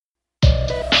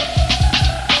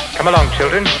Come along,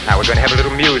 children. Now we're going to have a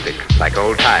little music, like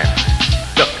old times.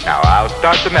 Look, now I'll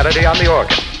start the melody on the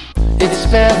organ. It's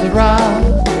Spare the Rock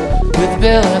with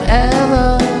Bill and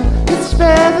Ella. It's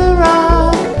Spare the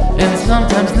Rock and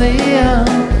sometimes Liam.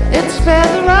 It's Spare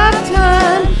the Rock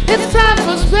time. It's time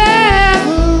for Spare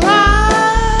the Rock.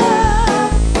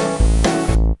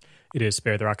 It is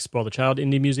Spare the Rock, Spoil the Child,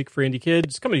 indie music for indie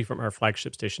kids, coming to you from our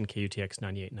flagship station, KUTX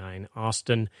 98.9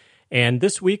 Austin. And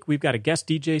this week, we've got a guest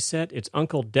DJ set. It's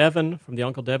Uncle Devin from The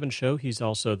Uncle Devin Show. He's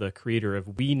also the creator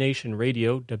of We Nation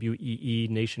Radio,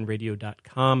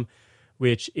 WEENationRadio.com,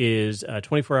 which is a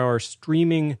 24-hour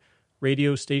streaming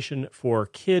radio station for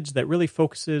kids that really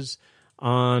focuses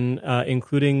on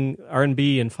including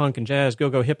R&B and funk and jazz,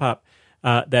 go-go hip-hop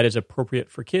that is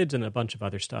appropriate for kids and a bunch of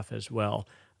other stuff as well.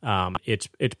 It's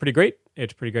pretty great.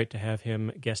 It's pretty great to have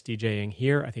him guest DJing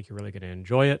here. I think you're really going to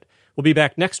enjoy it. We'll be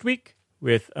back next week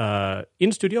with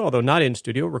in studio, although not in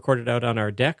studio, recorded out on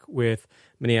our deck with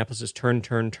Minneapolis's Turn,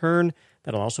 Turn, Turn.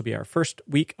 That'll also be our first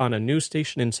week on a new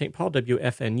station in St. Paul,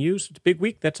 WFNU. So it's a big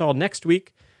week. That's all next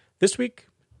week. This week,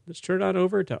 let's turn it on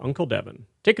over to Uncle Devin.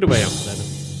 Take it away, Uncle Devin.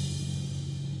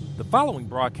 The following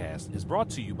broadcast is brought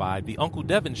to you by the Uncle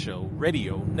Devin Show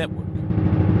Radio Network.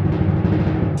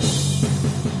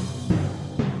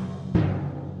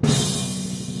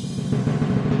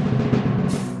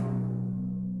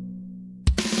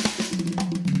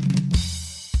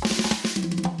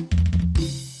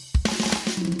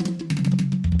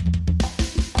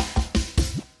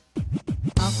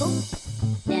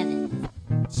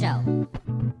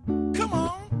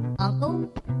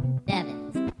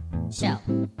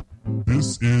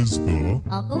 This is the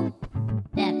Uncle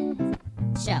Devin's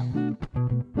Show.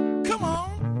 Come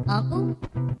on, Uncle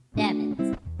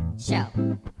Devin's Show.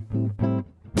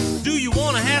 Do you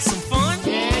want to have some fun?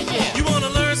 Yeah. You want to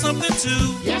learn something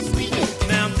too? Yes, we do.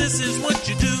 Now this is what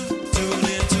you do. Tune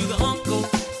in to the Uncle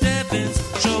Devin's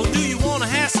Show. Do you want to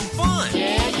have some fun?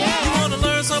 Yeah. You want to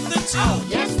learn something too? Oh,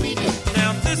 yes, we do.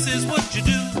 Now this is what you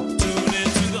do. Tune in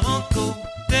to the Uncle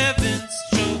Devin's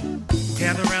Show.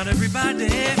 Gather around, everybody.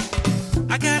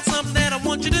 I got something that I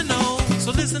want you to know.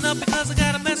 So listen up because I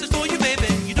got a message for you,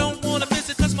 baby. You don't want to miss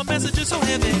it because my message is so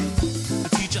heavy. The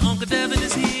teacher, Uncle Devin,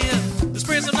 is here to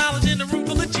spread some knowledge in the room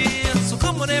full of cheer. So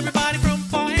come on, everybody from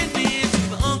far and near to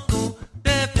the Uncle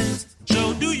Devin's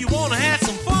Show. Do you want to have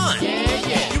some fun?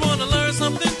 Yeah. You want to learn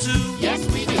something too? Yes,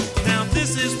 we do. Now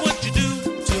this is what you do.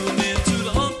 Tune in to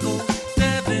the Uncle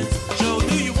Devin's Show.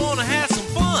 Do you want to have some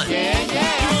fun? Yeah.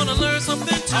 You want to learn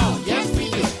something too? Oh, yes, we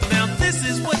do. Now this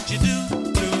is what you do.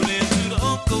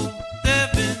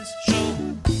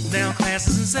 Now class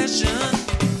is in session.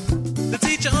 The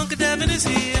teacher, Uncle Devin, is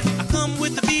here. I come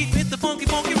with the beat, with the funky,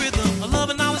 funky rhythm. A love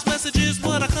and knowledge message is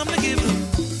what I come to give them.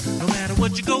 No matter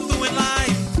what you go through in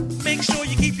life, make sure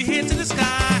you keep your head to the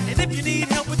sky. And if you need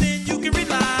help, then you can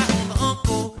rely on the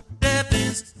Uncle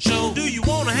Devin's Show. Do you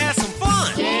want to have some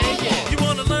fun? Yeah. You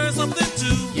want to learn something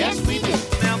too? Yes, we do.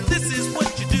 Now this is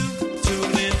what you do.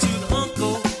 Tune in to the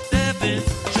Uncle Devin's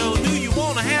Show. Do you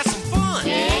want to have some fun?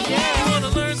 Yeah. You want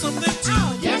to learn something too?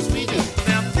 Oh, yes, we do.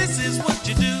 Now this is what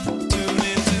you do. Tune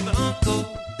in to the Uncle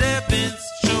Devin's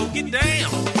Show. Get down.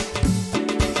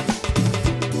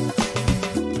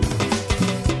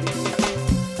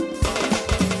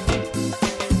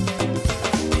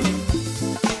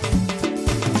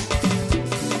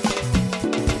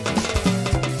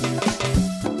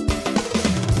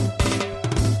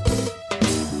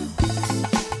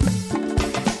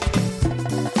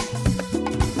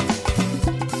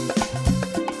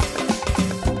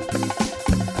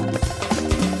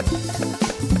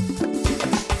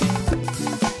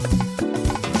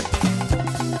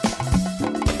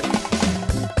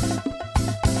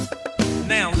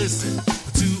 Now listen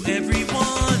to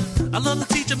everyone. I love to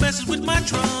teach a message with my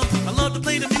drum. I love to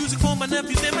play the music for my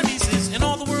nephews and my nieces and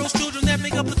all the world's children that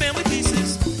make up the family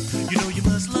pieces. You know you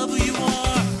must love who you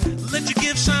are. Let your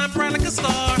gift shine bright like a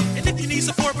star. And if you need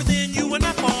support within you and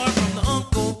not far from the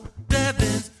Uncle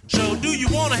Devin's Show. Do you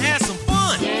want to have some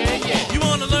fun? Yeah. You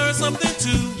want to learn something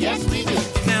too? Yes, we do.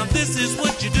 Now this is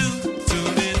what you do.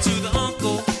 Tune in to the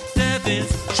Uncle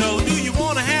Devin's Show. Do you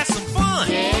want to have some fun?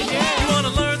 Yeah. You want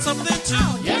to learn something too?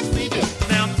 Oh, yes, we do.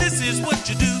 Now this is what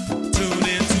you do. Tune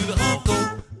in to the Uncle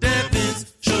Devin's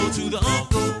Show. To the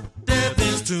Uncle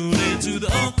Devin's. Tune in to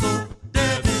the Uncle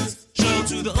Devin's Show.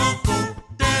 To the Uncle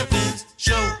Devin's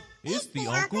Show. It's the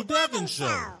Uncle Devin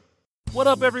Show. What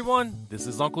up, everyone? This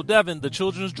is Uncle Devin, the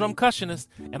children's drumcussionist,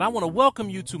 and I want to welcome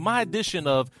you to my edition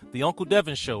of the Uncle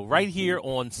Devin Show right here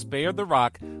on Spare the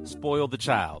Rock, Spoil the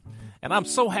Child. and I'm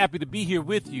so happy to be here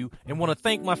with you and want to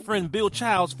thank my friend Bill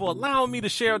Childs for allowing me to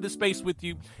share this space with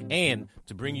you and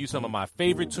to bring you some of my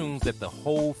favorite tunes that the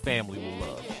whole family will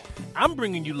love. I'm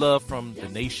bringing you love from the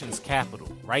nation's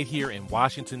capital, right here in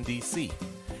Washington, D.C.,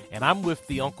 and I'm with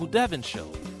the Uncle Devin Show,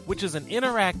 which is an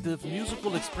interactive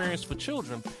musical experience for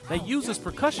children that uses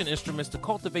percussion instruments to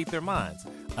cultivate their minds,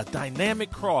 a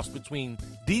dynamic cross between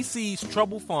DC's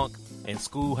Trouble Funk and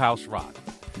Schoolhouse Rock.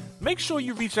 Make sure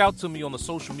you reach out to me on the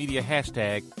social media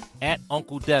hashtag at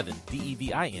Uncle Devin,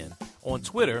 D-E-V-I-N, on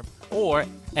Twitter, or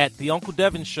at The Uncle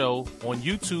Devin Show on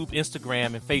YouTube,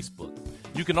 Instagram, and Facebook.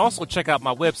 You can also check out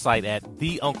my website at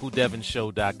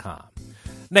theuncledevinshow.com.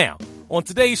 Now, on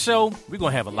today's show, we're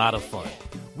going to have a lot of fun.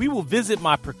 We will visit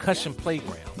my percussion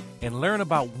playground and learn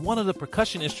about one of the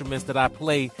percussion instruments that I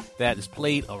play that is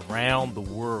played around the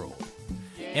world.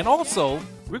 And also,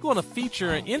 we're going to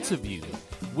feature an interview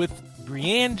with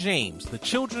Brianne James, the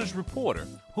children's reporter,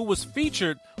 who was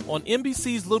featured on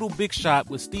NBC's Little Big Shot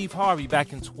with Steve Harvey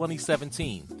back in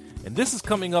 2017. And this is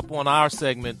coming up on our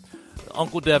segment,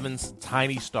 Uncle Devin's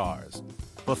Tiny Stars.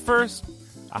 But first,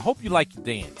 I hope you like to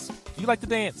dance. Do you like to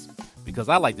dance? Because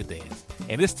I like to dance.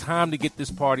 And it's time to get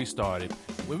this party started.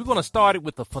 We're going to start it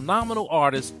with a phenomenal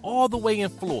artist all the way in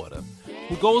Florida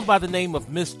who goes by the name of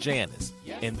Miss Janice.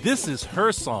 And this is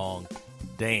her song,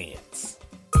 Dance.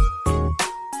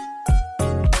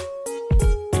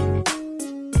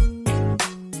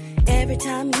 Every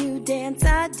time you dance,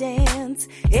 I dance.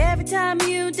 Every time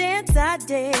you dance, I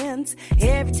dance.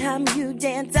 Every time you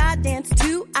dance, I dance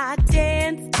too. I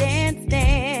dance, dance,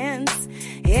 dance.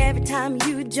 Every time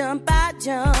you jump, I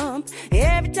jump.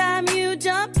 Every time you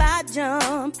jump, I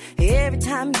jump. Every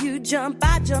time you jump,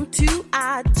 I jump too.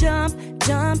 I jump,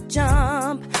 jump,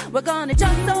 jump. We're gonna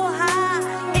jump so high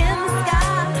in the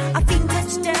sky. Our feet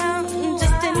touch down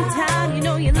just in time. You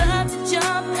know you love to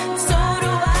jump, so do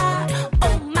I.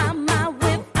 Oh my, my,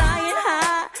 we're flying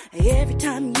high. Every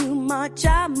time you march,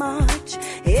 I march.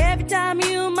 Every time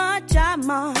you march, I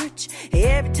march.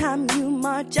 Every time you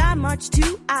march, I march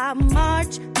too. I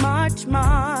march, march,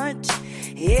 march.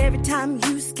 Every time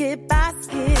you skip, I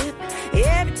skip.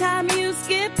 Every time you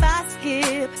skip, I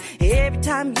skip. Every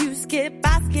time you skip,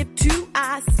 I skip too.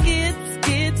 I skip,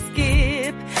 skip,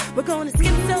 skip. We're gonna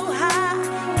skip so high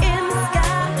in the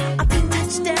sky. Our feet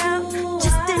touch down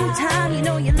just in time. You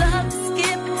know you love to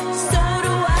skip, so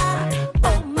do I.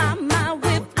 Oh my, my,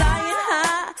 we're flying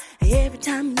high. Every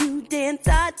time you dance,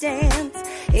 I dance.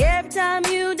 Every time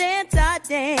you dance, I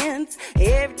dance.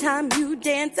 Every time you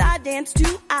dance, I dance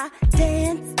too. I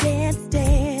dance, dance,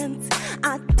 dance.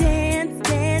 I dance,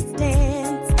 dance,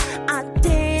 dance. I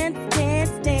dance,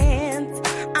 dance, dance.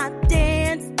 I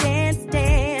dance, dance,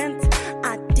 dance.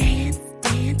 I dance,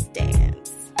 dance, dance.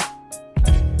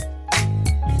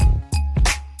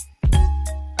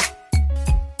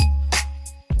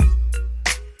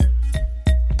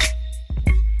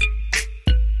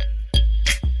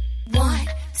 One,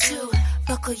 two,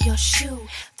 buckle your shoe.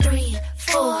 3,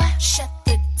 4, shut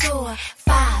the door.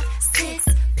 5, 6,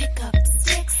 pick up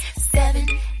sticks. 7,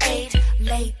 8,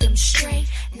 lay them straight.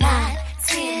 9,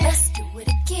 10, let's do it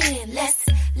again. Let's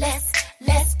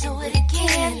do it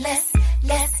again.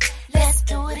 Let's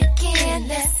do it again.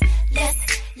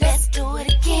 Let's do it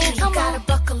again. You gotta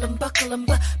buckle 'em, buckle 'em,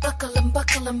 buckle 'em,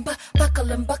 buckle 'em,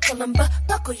 buckle 'em, buckle 'em,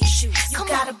 buckle your shoes. You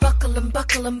gotta buckle 'em,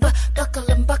 buckle 'em, buckle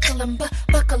 'em, buckle 'em,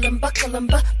 buckle 'em, buckle 'em,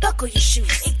 buckle your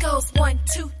shoes. It goes 1,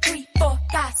 2, 3, 4,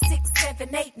 5, 6,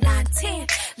 7, 8, 9, 10.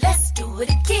 Let's do it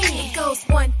again. It goes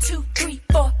 1, 2, 3,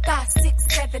 4, 5, 6,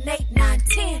 7, 8, 9,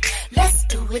 10. Let's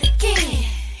do it again.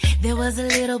 There was a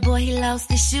little boy, he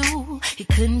lost his shoe. He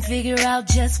couldn't figure out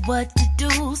just what to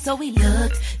do. So he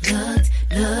looked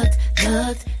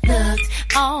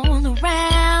all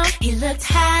around. He looked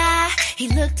high, he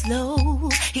looked low,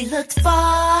 he looked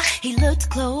far, he looked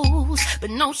close,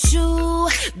 but no shoe.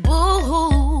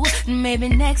 Boo, maybe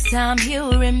next time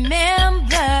he'll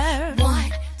remember.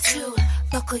 1, 2,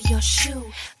 buckle your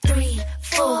shoe. 3,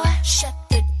 4, shut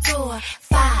the door.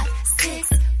 5, 6,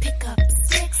 pick up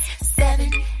sticks.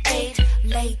 7, 8,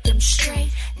 lay them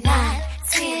straight. 9,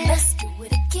 10, let's do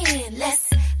it again. Let's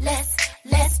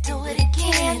do it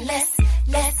again.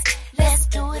 Let's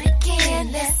do it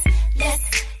again.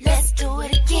 Let's do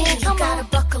it again. You gotta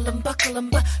buckle 'em, buckle 'em,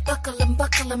 buckle 'em,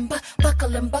 buckle 'em,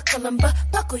 buckle 'em, buckle 'em,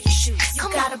 buckle your shoes. You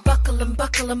gotta buckle 'em,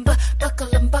 buckle 'em,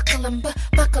 buckle 'em, buckle 'em,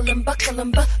 buckle 'em, buckle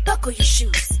 'em, buckle your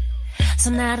shoes. So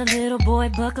now the little boy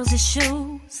buckles his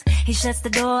shoes. He shuts the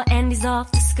door and he's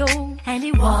off to school. And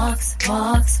he walks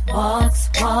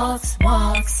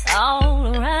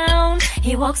all around.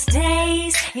 He walks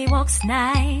days, he walks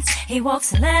nights, he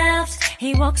walks left,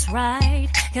 he walks right,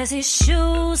 'cause his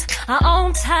shoes are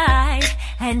on tight,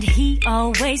 and he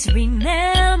always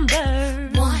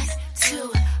remembers. 1,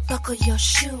 2, buckle your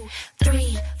shoe.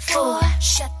 3, 4,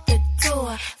 shut the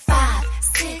door. 5,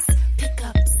 6, pick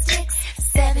up sticks.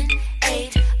 7,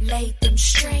 8, lay them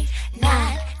straight.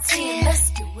 9, 10,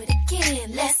 let's do it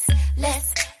again. Let's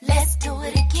do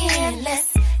it again.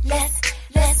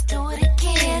 Let's do it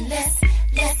again.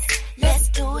 Let's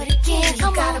do it again.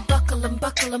 You gotta buckle 'em,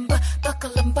 buckle 'em,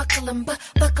 buckle 'em, buckle 'em,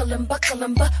 buckle 'em, buckle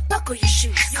 'em, buckle your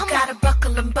shoes. You gotta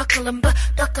buckle 'em, buckle 'em,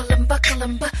 buckle 'em, buckle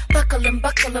 'em, buckle 'em,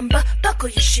 buckle 'em, buckle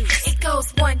your shoes. It goes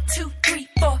 1, 2, 3,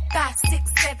 4, 5,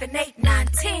 6, 7, 8, 9,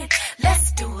 10.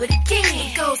 Let's do it again.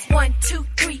 It goes 1, 2,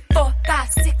 3, 4, 5,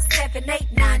 6, 7, 8,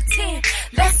 9, 10.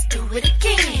 Let's do it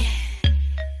again.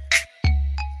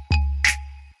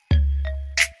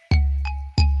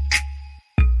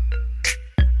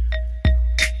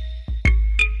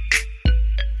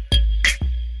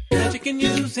 Magic in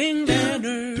using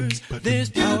manners. There's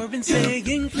power in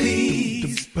saying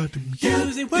please.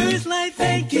 Using words like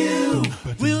thank you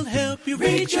will help you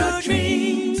reach your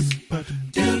dreams.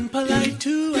 Being polite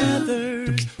to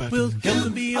others will help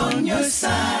them be on your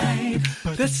side.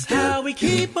 That's how we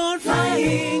keep on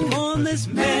flying on this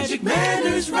Magic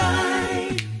Manners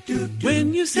ride.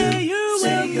 When you say you're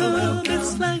welcome,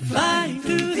 it's like flying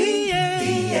through the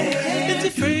air. It's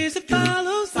a phrase that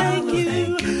follows thank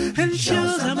you and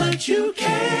shows how much you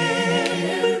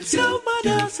care. When someone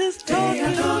else is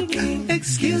talking,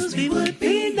 excuse me would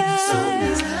be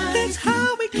nice. That's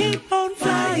how we keep on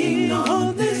flying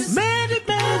on this Magic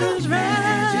Manners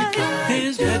ride.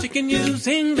 There's magic in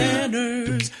using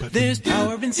manners. There's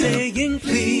power in saying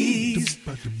please.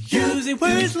 Using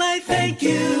words like thank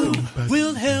you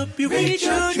will help you reach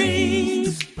your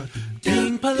dreams.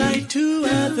 Being polite to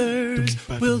others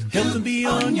will help them be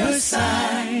on your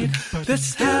side.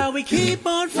 That's how we keep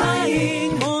on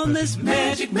flying on this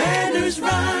Magic Manners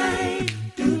ride.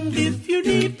 If you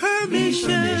need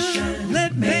permission,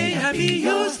 let me be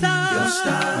your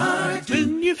start.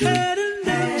 When you've had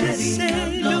enough, just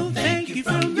say no thank you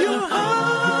from your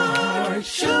heart.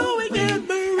 Showing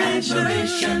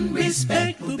admiration,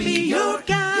 respect will be your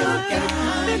guide.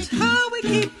 That's how we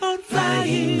keep on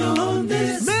flying on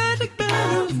this Magic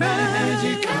Manners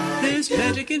ride. There's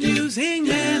magic in using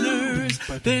manners.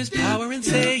 There's power in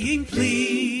saying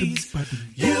please.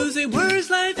 Using words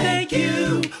like thank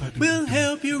you will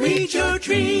help you reach your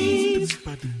dreams.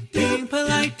 Being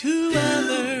polite to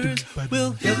others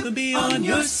will help them be on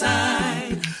your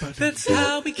side. That's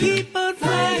how we keep on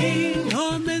flying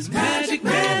on this Magic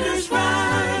Manners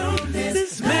ride.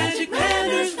 This Magic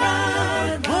Manners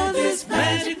ride. On this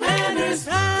Magic Manners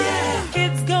ride. Yeah.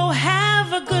 Kids, go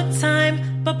have a good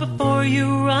time, but before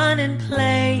you run and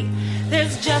play,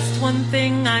 there's just one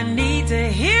thing I need to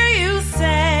hear you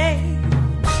say.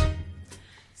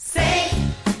 Safe.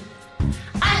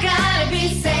 I gotta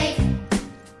be safe.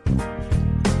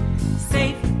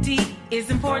 Safety is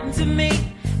important to me,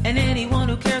 and anyone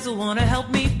who cares will want to help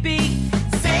me be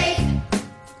safe.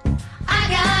 I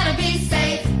gotta be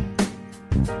safe.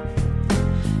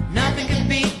 Nothing could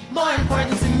be more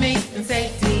important to me than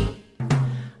safety.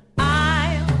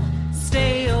 I'll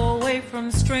stay away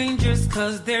from strangers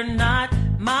 'cause they're not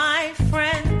my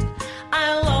friend.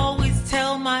 I'll always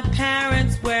tell my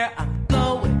parents where I'm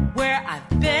going, where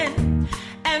I've been.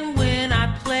 And when I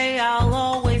play, I'll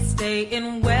always stay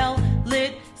in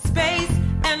well-lit space.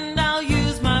 And I'll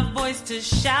use my voice to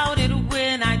shout it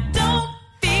when I don't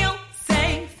feel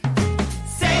safe.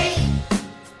 Safe.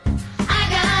 I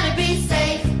gotta be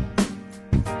safe.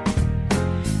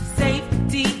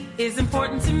 Safety is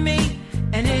important to me,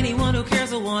 and anyone who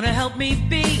cares will want to help me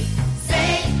be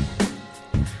safe.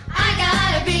 I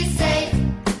gotta be safe.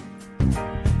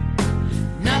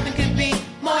 Nothing could be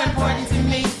more important to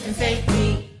me than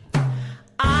safety.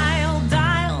 I'll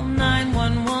dial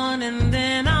 911 and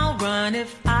then I'll run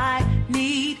if I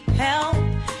need help.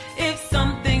 If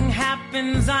something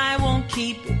happens, I won't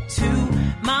keep it to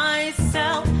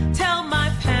myself. Tell my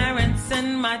parents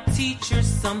and my teachers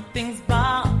something's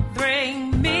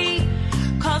bothering me,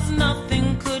 'cause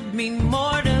nothing could mean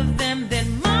more to them than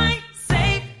my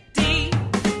safety.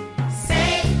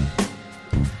 Safe.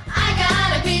 I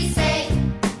gotta be safe.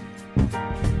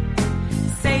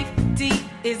 Safety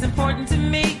is important to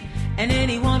me, and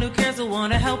anyone who cares will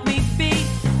want to help me be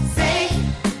safe.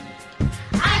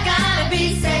 I gotta be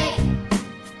safe.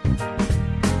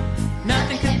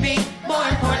 Nothing could be more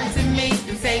important to me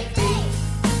than safety.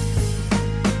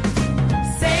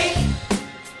 Safe.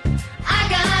 I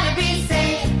gotta be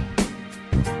safe.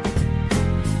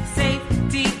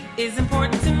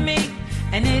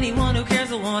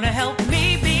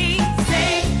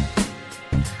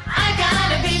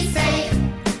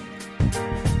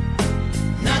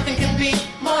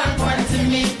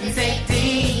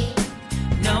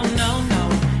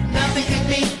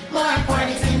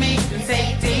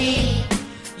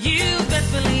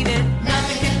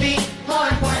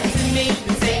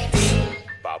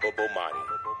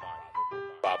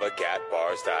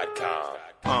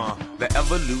 The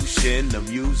evolution of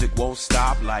music won't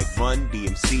stop like Run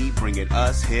DMC bringing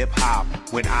us hip hop.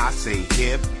 When I say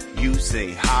hip, you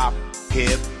say hop.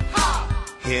 Hip hop,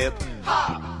 hip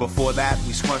hop. Before that,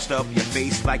 we scrunched up your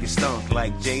face like it stunk,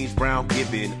 like James Brown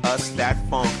giving us that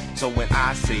funk. So when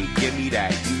I say give me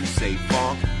that, you say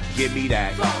funk. Give me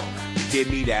that,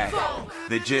 give me that.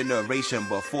 The generation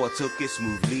before took it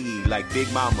smoothly, like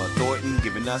Big Mama Thornton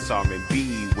giving us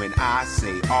R&B. When I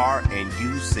say R and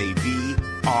you say B,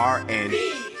 R and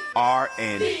R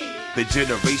and the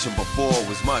generation before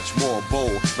was much more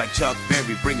bold, like Chuck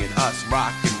Berry bringing us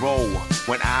rock and roll.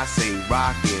 When I say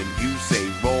rockin', you say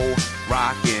roll,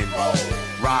 rockin',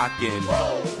 rockin'.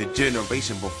 The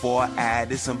generation before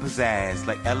added some pizzazz,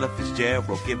 like Ella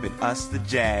Fitzgerald giving us the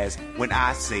jazz. When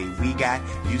I say we got,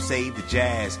 you say the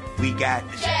jazz. We got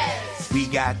the jazz. We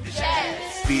got the jazz.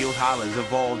 Field hollers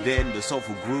evolved into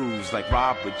soulful grooves, like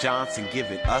Robert Johnson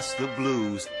giving us the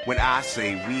blues. When I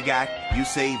say we got, you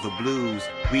say the blues.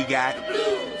 We got the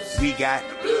blues. We got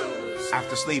the blues.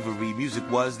 After slavery, music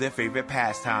was their favorite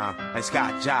pastime, like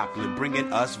Scott Joplin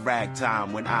bringing us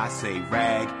ragtime. When I say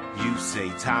rag, you say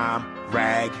time.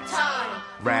 Rag, time.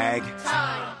 Rag,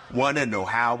 time. Wanna know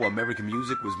how American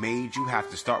music was made? You have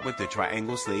to start with the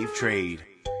triangle slave trade.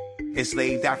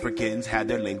 Enslaved Africans had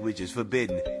their languages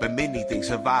forbidden, but many things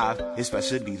survived,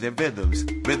 especially their rhythms.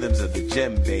 Rhythms of the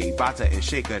djembe, bata and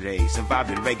shekere, survived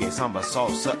in reggae, samba,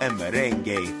 salsa, and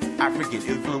merengue. African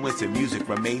influence in music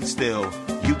remains still.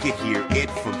 You can hear it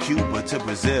from Cuba to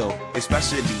Brazil,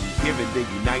 especially here in the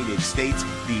United States.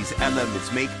 These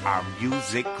elements make our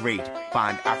music great.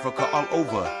 Find Africa all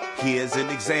over. Here's an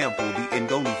example, the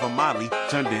Ngoni from Mali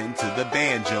turned into the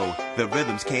banjo. The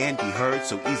rhythms can be heard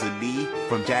so easily,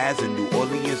 from jazz in New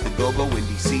Orleans to go-go in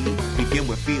D.C. Begin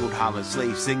with field holler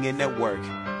slaves singing at work.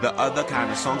 The other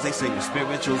kind of songs they sing are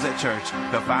spirituals at church.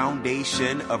 The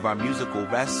foundation of our musical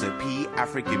recipe,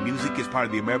 African music is part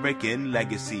of the American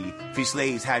legacy. Free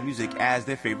slaves had music as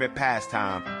their favorite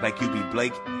pastime, like U.B.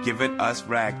 Blake giving us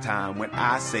ragtime. When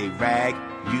I say rag,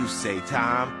 you say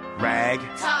time. Rag,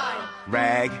 time.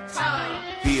 Rag, time.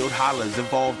 Field hollers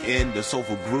evolved into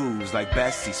soulful grooves, like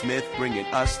Bessie Smith bringing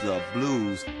us the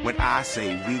blues. When I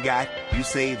say we got, you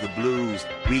say the blues.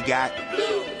 We got the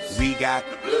blues. We got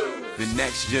the blues. The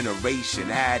next generation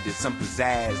added some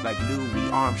pizzazz, like Louis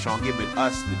Armstrong giving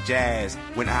us the jazz.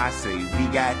 When I say we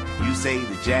got, you say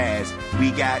the jazz.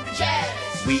 We got the jazz.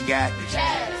 We got the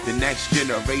jazz. The next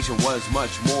generation was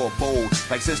much more bold,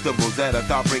 like Sister Rosetta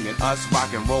thought bringing us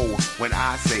rock and roll. When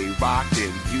I say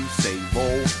rockin', you say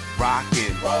roll,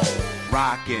 rockin', roll,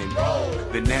 rockin'.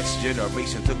 The next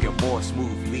generation took it more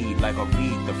smoothly, like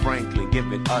Aretha Franklin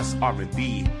giving us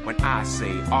R&B. When I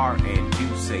say R and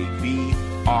you say B,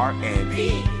 R and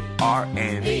B, R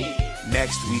and B.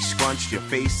 Next we scrunched your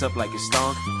face up like it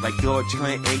stunk, like George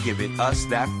Clinton giving us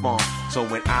that funk. So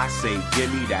when I say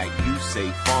give me that, you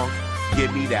say funk.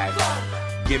 Give me that,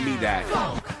 give me that.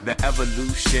 The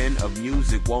evolution of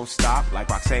music won't stop, like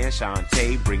Roxanne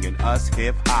Shante bringing us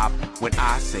hip hop. When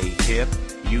I say hip,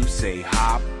 you say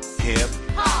hop. Hip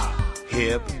hop,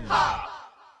 hip hop.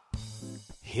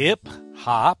 Hip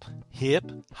hop, hip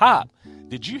hop.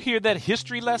 Did you hear that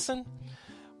history lesson?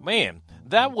 Man,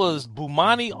 that was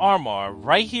Boumani Armar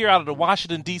right here out of the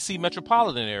Washington, D.C.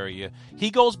 metropolitan area. He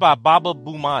goes by Baba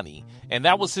Boumani, and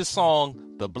that was his song,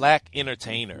 The Black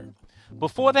Entertainer.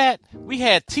 Before that, we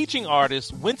had teaching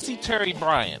artist Wincy Terry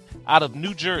Bryant out of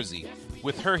New Jersey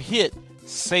with her hit,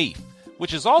 Safe,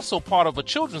 which is also part of a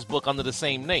children's book under the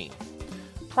same name.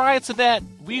 Prior to that,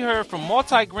 we heard from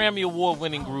multi-Grammy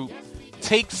Award-winning group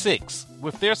Take Six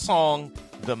with their song,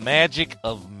 The Magic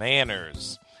of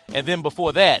Manners. And then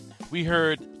before that, we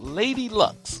heard Lady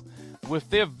Lux with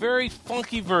their very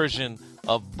funky version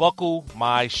of Buckle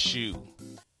My Shoe.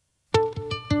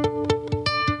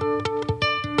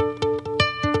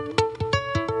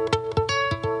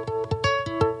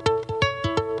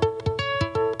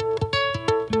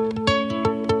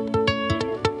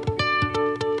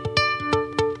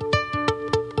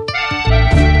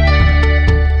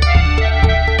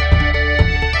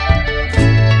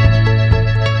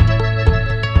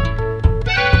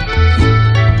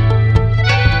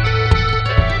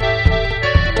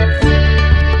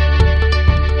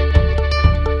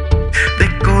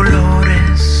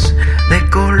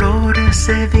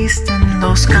 Se visten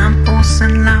los campos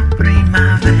en la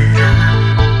primavera,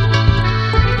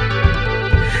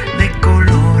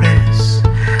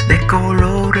 de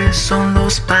colores son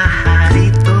los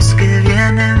pajaritos que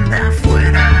vienen de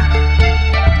afuera,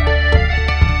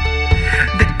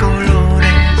 de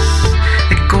colores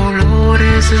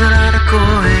es el arco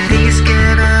iris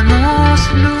que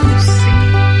vemos lucir.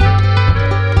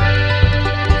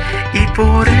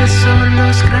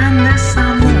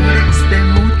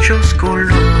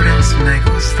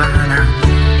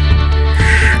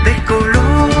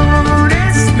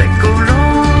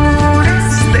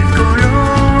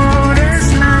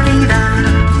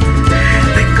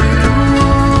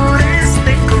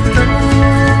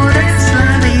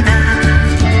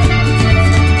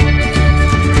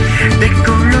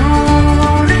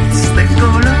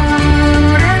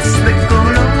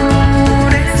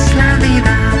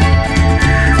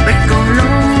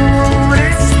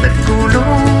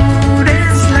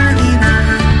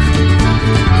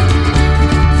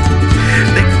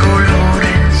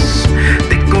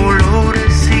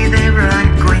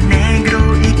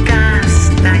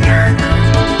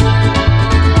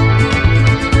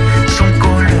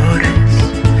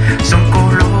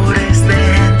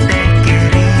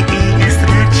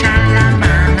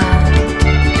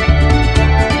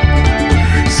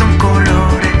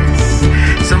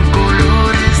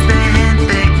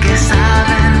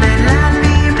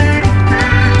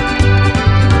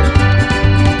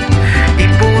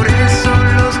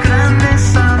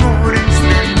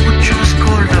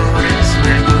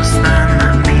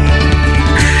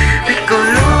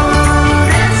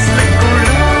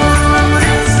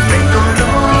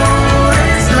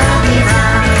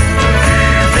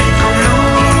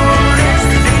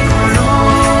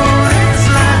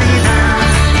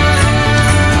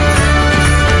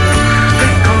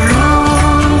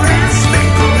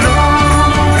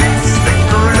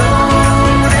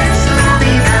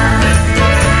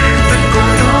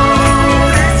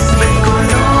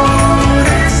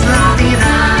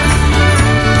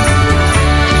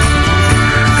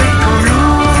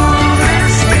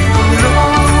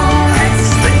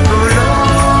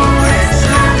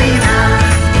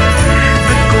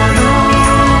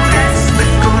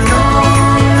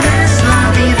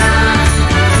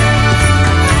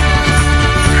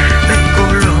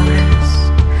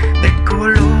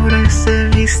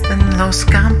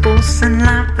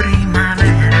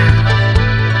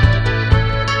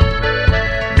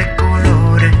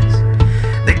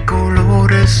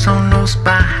 los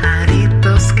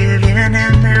pajaritos que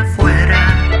vienen de afuera.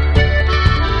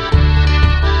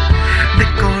 De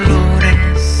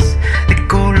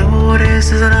colores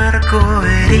es el arco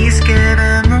iris que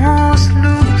vemos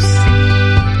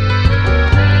lucir.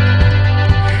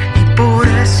 Y por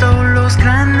eso los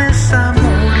grandes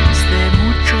amores de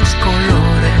muchos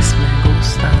colores me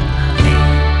gustan a mí.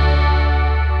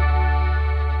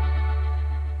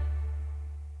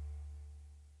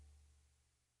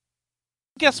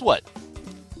 Guess what?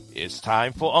 It's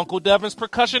time for Uncle Devin's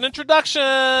percussion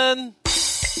introduction.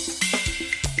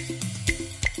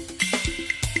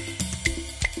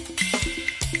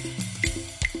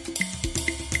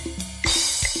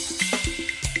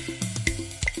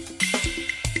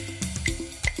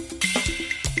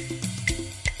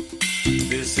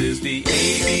 This is the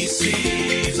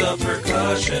ABCs of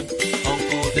percussion.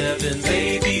 Uncle Devin's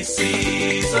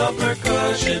ABCs of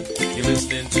percussion. You're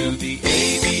listening to the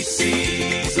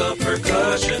ABCs of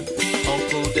percussion.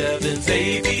 Uncle Devin's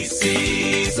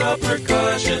ABCs of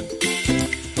percussion.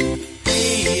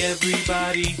 Hey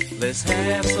everybody, let's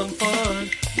have some fun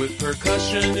with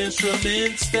percussion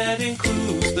instruments that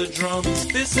includes the drums.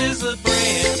 This is a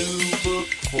brand new book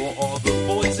for all the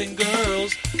boys and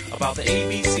girls about the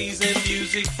ABCs and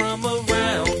music from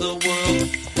around the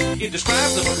world. It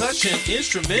describes the percussion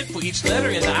instrument for each letter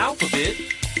in the alphabet.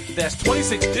 That's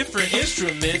 26 different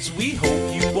instruments we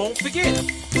hope you won't forget.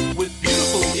 With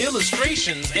beautiful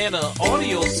illustrations and an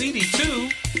audio CD too.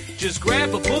 Just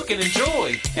grab a book and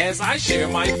enjoy as I share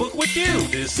my book with you.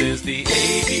 This is the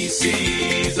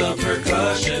ABCs of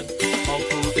percussion.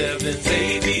 Uncle Devin's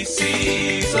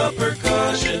ABCs of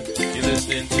percussion. You're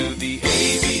listening to the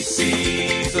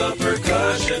ABCs of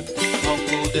percussion.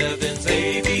 Uncle Devin's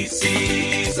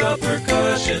ABCs of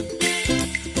percussion.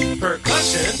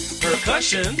 Percussion,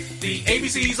 percussion, the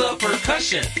ABCs of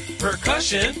percussion.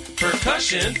 Percussion,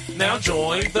 percussion, now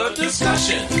join the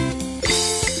discussion.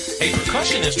 A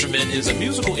percussion instrument is a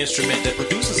musical instrument that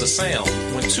produces a sound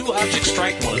when two objects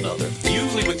strike one another,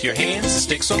 usually with your hands,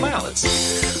 sticks, or mallets.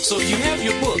 So if you have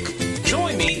your book,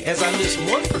 join me as I list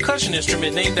one percussion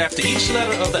instrument named after each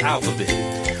letter of the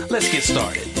alphabet. Let's get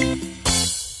started.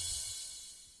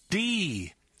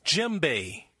 D.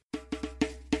 Djembe.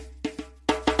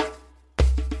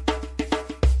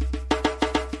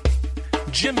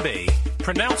 Djembe,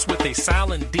 pronounced with a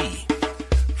silent D.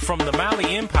 From the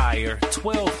Mali Empire,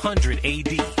 1200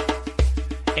 AD.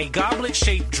 A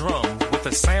goblet-shaped drum with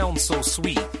a sound so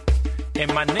sweet.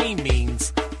 And my name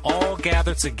means all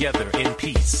gather together in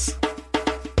peace.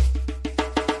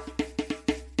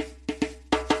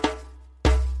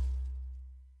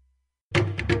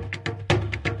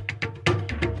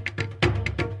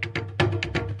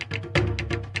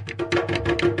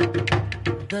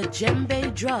 The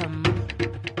djembe drum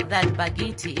that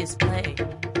Bagiti is playing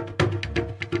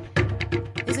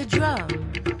is a drum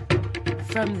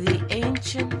from the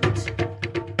ancient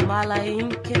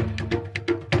Malaincan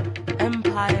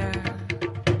Empire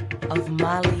of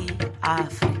Mali,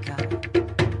 Africa.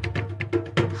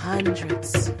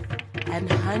 Hundreds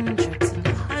and hundreds and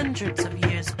hundreds of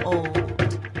years old,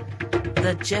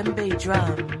 the djembe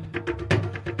drum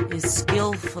is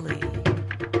skillfully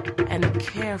and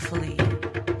carefully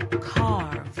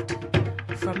carved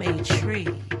from a tree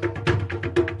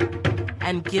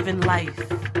and given life.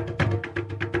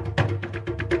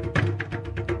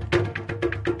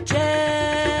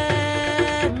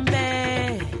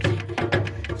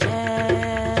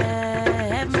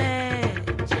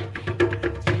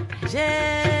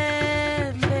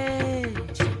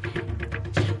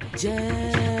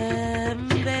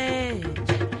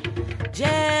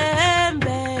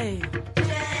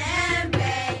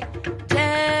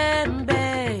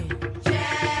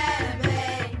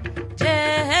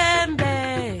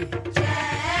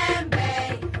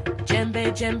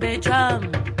 Djembe drum.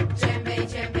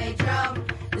 Djembe drum.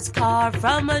 It's carved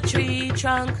from a tree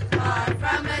trunk. Carved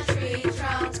from a tree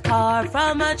trunk. It's carved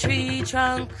from a tree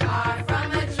trunk. Carved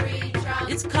from a tree trunk.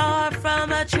 It's carved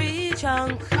from a tree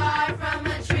trunk. Carved from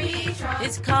a tree trunk.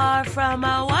 It's carved from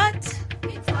a what?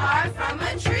 It's carved from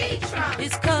a tree trunk.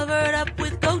 It's covered up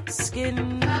with goat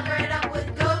skin. Covered up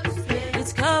with goat skin.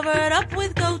 It's covered up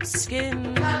with goat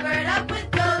skin. Covered up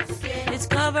with goat skin. It's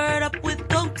covered up with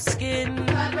goat skin.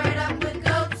 Covered up with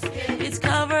goat skin. It's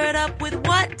covered up with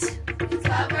what? It's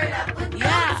covered up with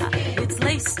goat skin. It's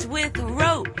laced with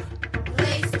rope.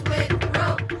 Laced with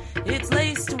rope. It's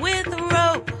laced with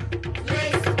rope.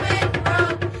 Laced with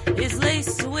rope. It's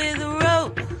laced with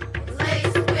rope.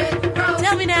 Laced with rope.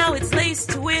 Tell me now, it's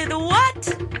laced with what?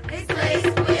 It's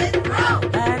laced with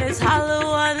rope. And it's hollow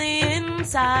on the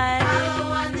inside.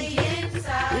 Hollow on the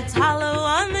inside. It's hollow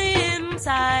on the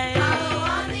inside. Hollow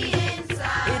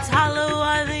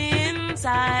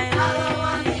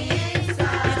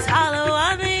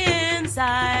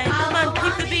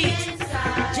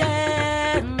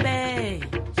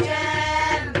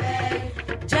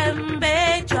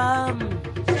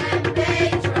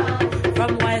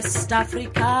West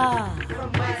Africa.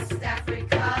 From West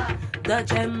Africa. The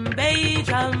djembe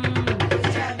drum. The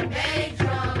djembe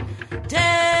drum.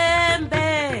 Djembe.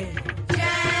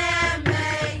 Djembe.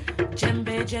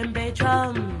 Djembe, djembe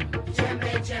drum.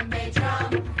 Djembe, djembe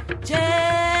drum.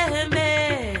 Djembe.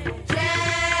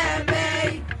 Djembe.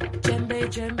 Djembe,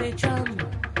 djembe drum.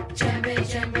 Djembe,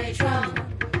 djembe drum.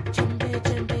 Djembe,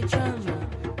 djembe drum.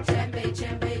 Djembe,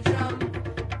 djembe drum.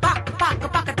 Baka, baka,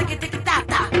 baka, tiki, tiki, ta,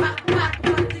 ta.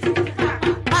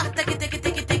 Baka, tiki, tiki,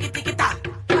 tiki, tiki, tiki, ta.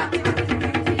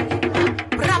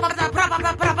 Bra, bra, bra, bra,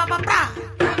 bra, bra, bra, bra, bra.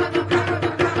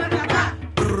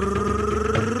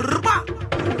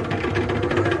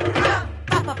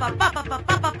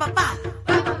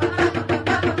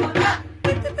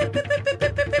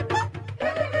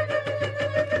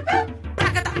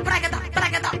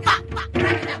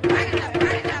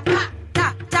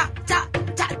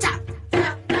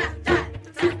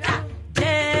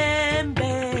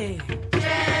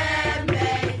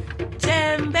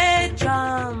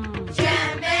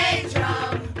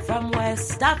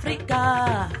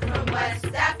 Africa. From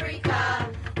West Africa.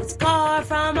 It's carved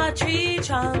from a tree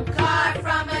trunk. Carved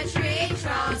from a tree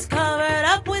trunk. It's covered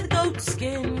up with goat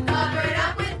skin. Covered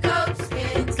up with goat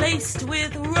skin. It's laced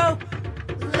with rope.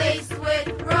 Laced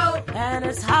with rope. And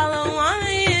it's hollow on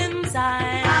the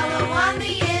inside. Hollow on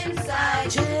the inside.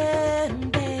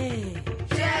 Djembe.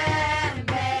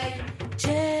 Djembe.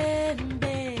 Djembe.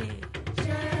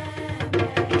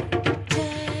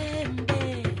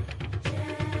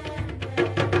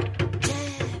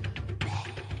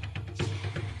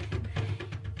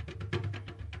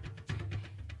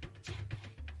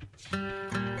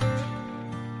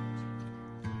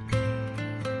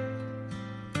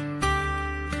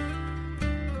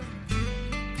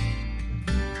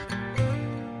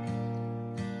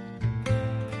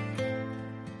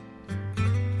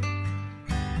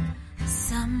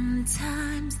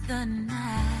 Sometimes the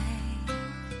night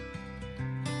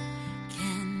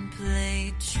can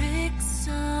play tricks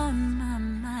on my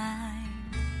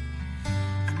mind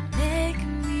and make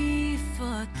me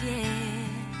forget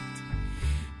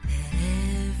that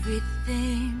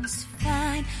everything's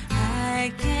fine.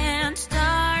 I can't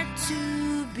start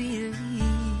to believe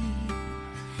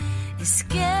in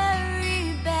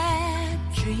scary bad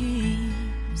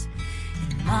dreams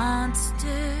and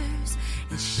monsters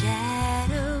and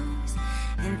shadows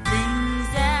and things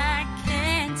I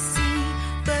can't see,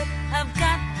 but I've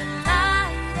got the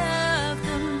light of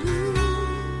the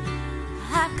moon.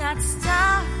 I've got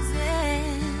stars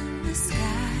in the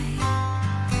sky,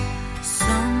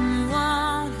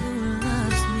 someone who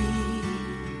loves me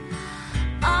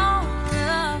all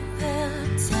of the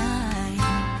time,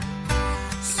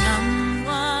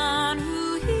 someone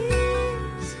who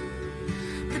hears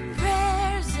the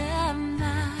prayers of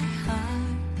my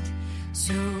heart.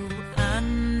 So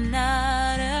I'm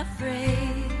not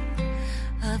afraid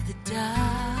of the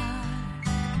dark.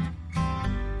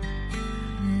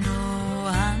 No,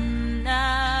 I'm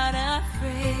not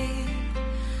afraid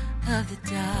of the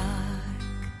dark.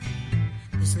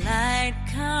 There's light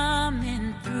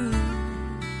coming through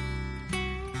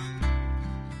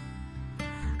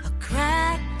a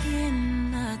crack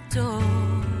in the door,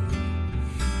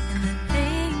 and the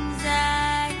things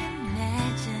I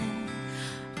imagine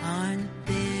aren't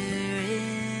there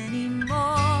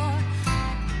anymore.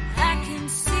 I can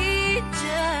see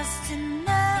just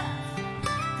enough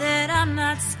that I'm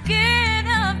not scared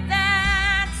of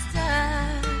that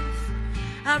stuff.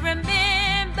 I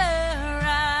remember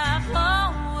I've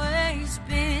always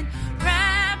been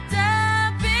wrapped up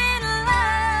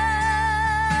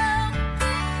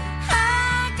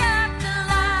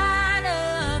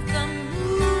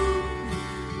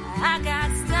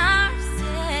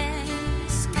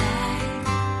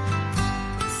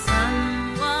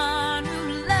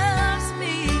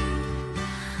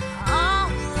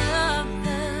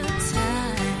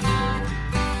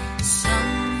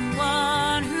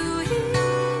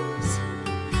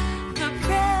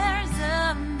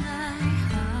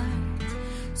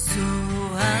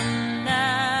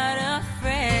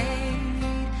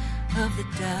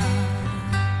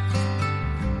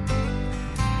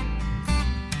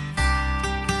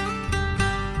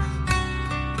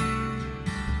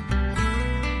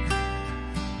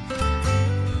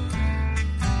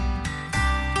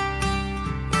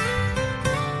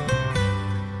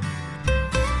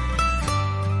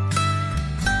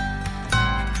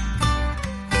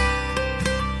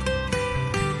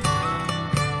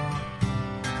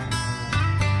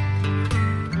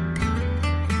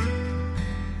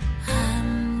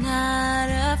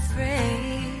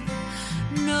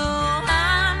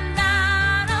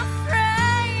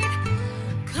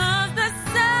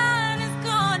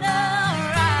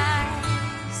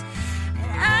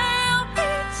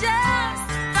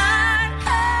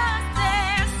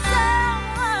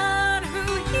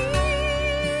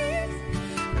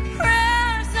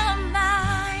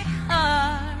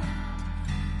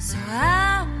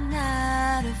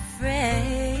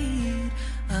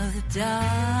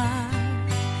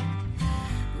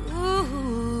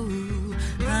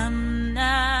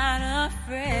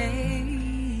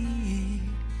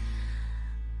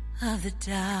of the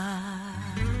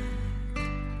dark.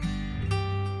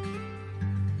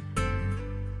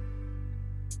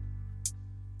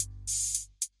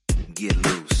 Get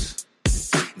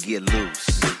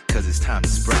loose, cause it's time to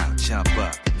sprout, jump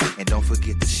up, and don't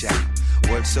forget to shout.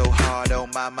 Work so hard, oh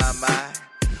my,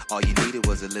 all you needed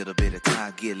was a little bit of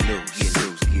time. Get loose,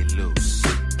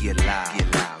 get loud.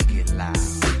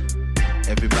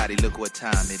 Everybody look what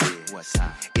time it is. What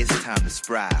time? It's time to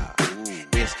sprout.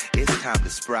 It's time to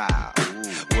sprout.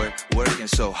 Working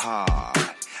so hard.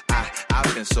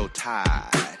 I've been so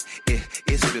tired.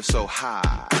 It's been so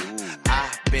hot.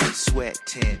 I've been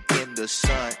sweating in the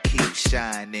sun keeps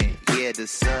shining. Yeah, the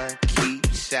sun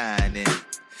keeps shining.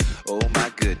 Oh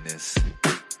my goodness.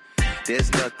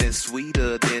 There's nothing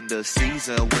sweeter than the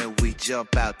season when we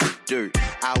jump out the dirt.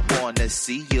 I wanna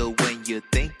see you when you're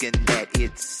thinking that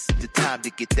it's the time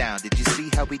to get down. Did you see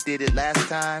how we did it last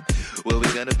time? Well,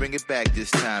 we're gonna bring it back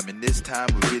this time, and this time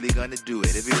we're really gonna do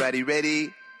it. Everybody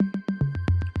ready?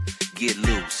 Get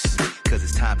loose, cause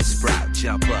it's time to sprout,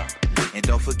 jump up, and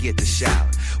don't forget to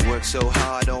shout. Work so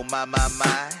hard, oh my,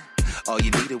 all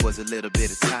you needed was a little bit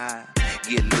of time.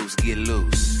 Get loose, get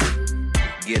loud,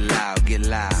 get loose,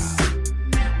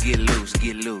 get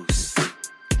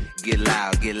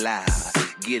loud,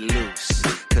 get loose,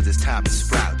 cause it's time to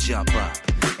sprout, jump up,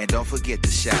 and don't forget to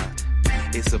shout.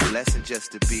 It's a blessing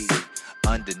just to be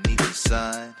underneath the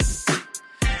sun.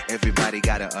 Everybody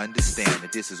gotta understand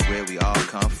that this is where we all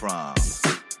come from.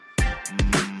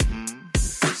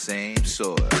 Same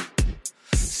soil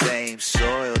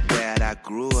that I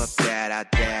grew up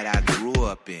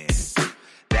in.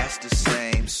 That's the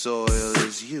same soil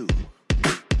as you.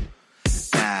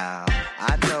 Now,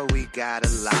 I know we got a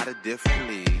lot of different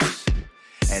leaves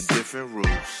and different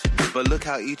roots, but look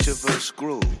how each of us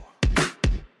grew.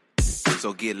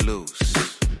 So get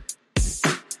loose.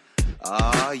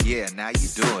 Oh yeah, now you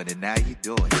doing it.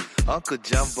 Uncle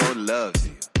Jumbo loves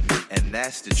you, and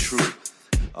that's the truth.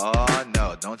 Oh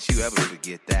no, don't you ever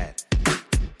forget that.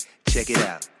 Check it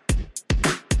out.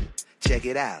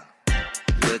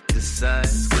 Look, the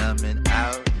sun's coming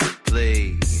out to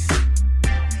play.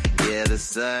 Yeah, the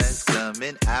sun's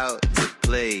coming out to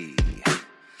play.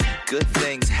 Good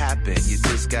things happen, you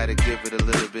just gotta give it a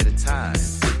little bit of time.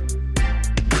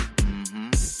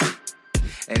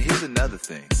 And here's another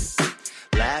thing.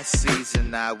 Last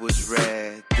season I was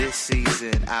red, this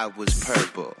season I was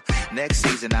purple. Next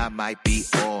season I might be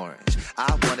orange.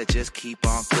 I wanna just keep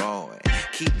on growing.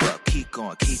 Keep up, keep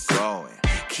going, keep growing.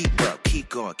 Keep up, keep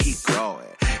going, keep growing.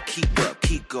 Keep up,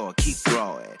 keep going, keep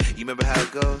growing. You remember how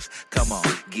it goes? Come on,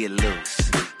 get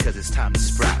loose, cause it's time to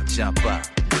sprout, jump up,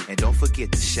 and don't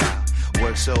forget to shout.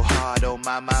 Work so hard, oh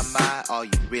my, all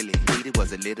you really needed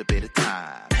was a little bit of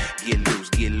time. Get loose,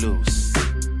 get loud,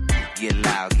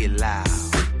 get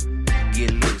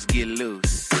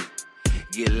loose,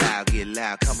 get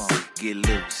loud, come on, get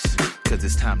loose, cause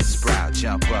it's time to sprout,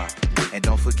 jump up, and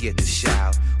don't forget to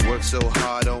shout. Work so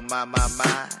hard, oh my,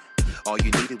 all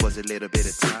you needed was a little bit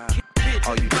of time.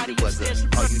 All you needed was a little bit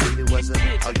of time. All you needed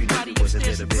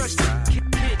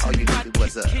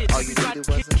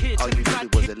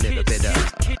was a little bit of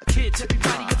kids,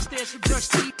 everybody upstairs and brush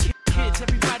teeth. Kids,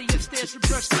 everybody upstairs and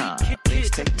brush teeth. Kids,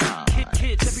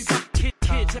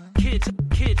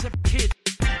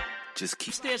 just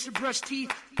keep upstairs and brush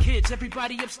teeth. Kids,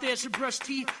 everybody upstairs and brush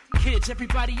teeth. Kids,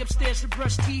 everybody upstairs and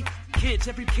brush teeth. Kids,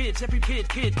 every kid. Brush right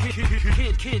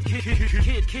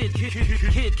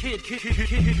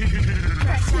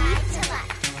to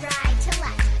left, right to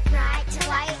left, right to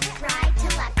right to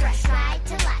left. Brush right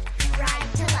to left,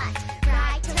 right to left,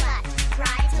 right to left,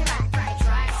 right to left, right.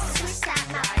 Switch that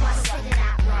mouth, while spit it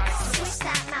out. Switch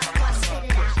that mouth, while spit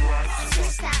it out.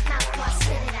 Switch that mouth, while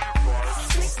spit it out.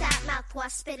 Switch that mouth, while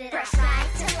spit it out. Brush right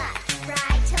to left,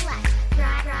 right to left,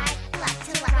 right, left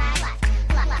to left,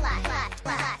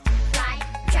 left, right.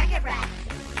 Drag it right.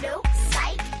 Nope,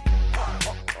 psych.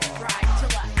 Right to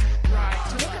left, right to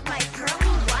left. Look at my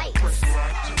pearly whites.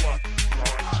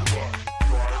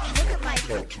 Look at my.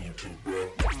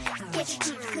 Get your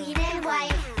teeth clean and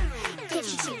white. Get your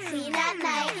teeth clean at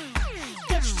night.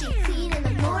 Get your teeth clean in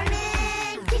the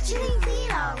morning. Get your teeth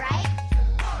clean, alright.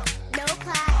 No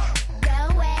plaque, no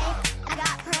way. I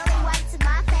got pearly whites in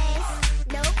my face.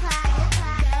 No plaque,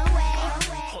 no way.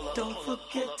 Don't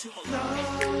forget to flow.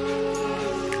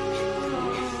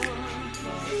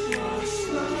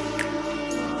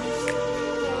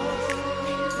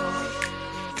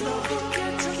 Don't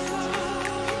forget to flow.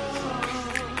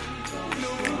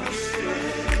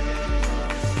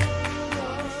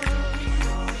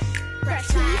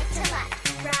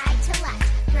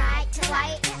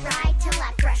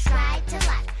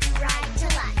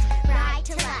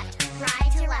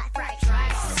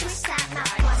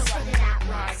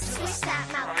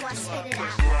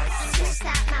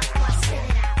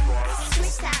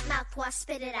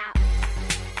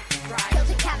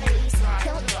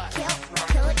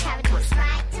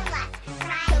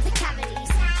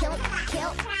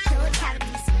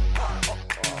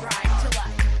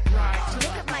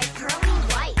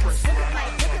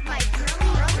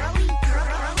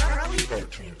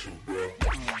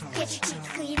 Get your teeth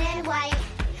clean and white.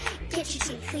 Get your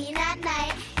teeth clean at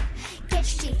night.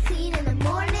 Get your teeth clean in the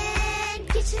morning.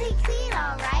 Get your teeth clean,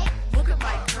 alright. Look at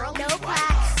my curly No whites.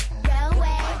 plaques, no way.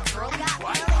 I got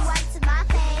pearly whites in my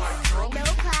face. No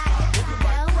plaques,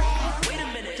 no way. Wait a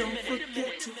minute. Don't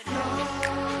forget to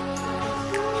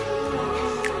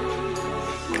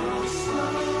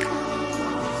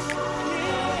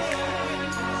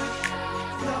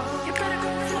You better go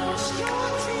floss your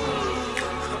teeth.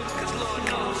 'Cause Lord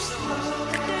knows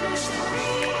that it's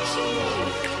reaching.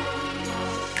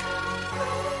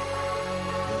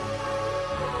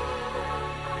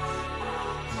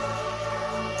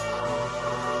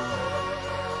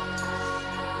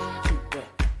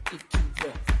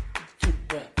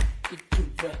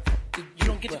 You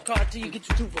don't get the car till you get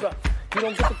your toothbrush. You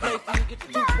don't get the plate till you get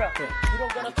your toothbrush. You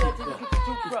don't got a bed till you get your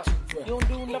toothbrush. You don't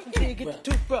do nothing till you get your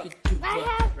toothbrush.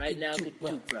 Right now, get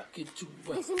your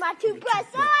toothbrush. This is my toothbrush.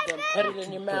 Then put it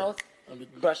in your mouth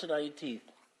and brush it on your teeth.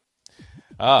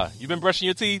 You been brushing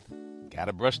your teeth?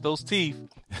 Gotta brush those teeth.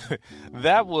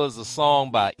 That was a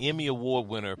song by Emmy Award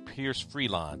winner Pierce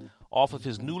Freelon off of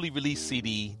his newly released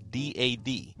CD,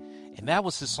 D.A.D. And that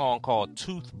was his song called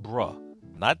Tooth Bruh.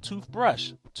 Not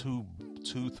toothbrush,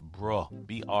 tooth bruh,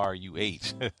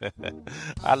 B-R-U-H.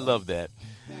 I love that.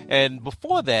 And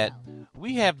before that,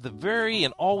 we have the very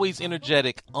and always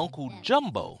energetic Uncle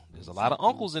Jumbo. There's a lot of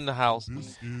uncles in the house.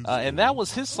 And that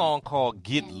was his song called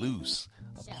Get Loose,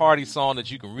 a party song that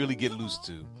you can really get loose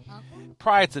to.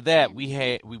 Prior to that, we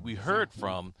heard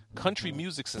from country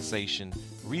music sensation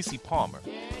Reese Palmer,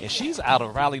 and she's out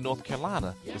of Raleigh, North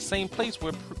Carolina, the same place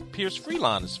where Pierce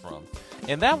Freelon is from.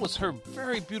 And that was her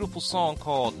very beautiful song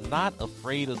called Not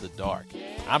Afraid of the Dark.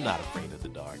 I'm not afraid of the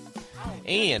dark.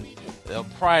 And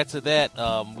prior to that,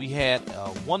 we had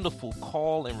a wonderful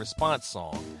call and response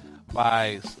song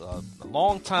by a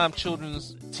longtime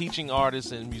children's teaching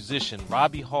artist and musician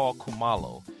Robbie Hall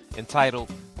Kumalo, entitled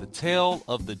The Tale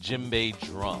of the Djembe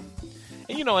Drum.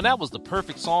 And and that was the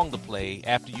perfect song to play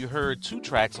after you heard 2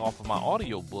 tracks off of my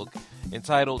audiobook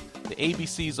entitled The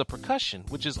ABCs of Percussion,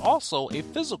 which is also a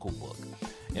physical book.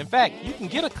 In fact, you can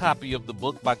get a copy of the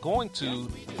book by going to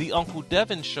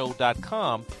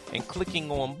theuncledevinshow.com and clicking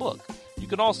on book. You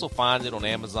can also find it on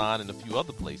Amazon and a few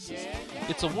other places.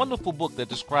 It's a wonderful book that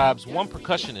describes one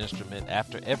percussion instrument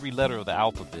after every letter of the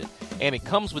alphabet, and it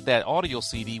comes with that audio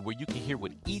CD where you can hear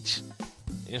what each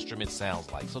instrument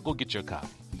sounds like. So go get your copy.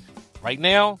 Right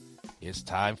now, it's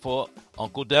time for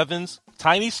Uncle Devin's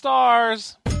Tiny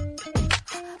Stars.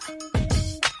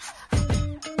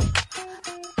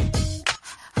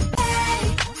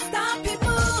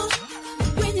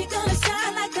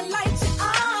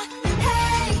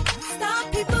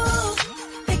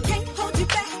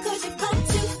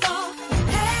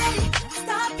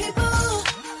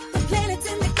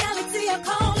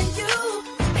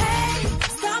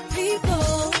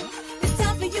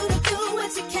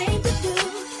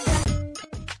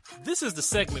 This is the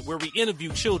segment where we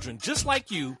interview children just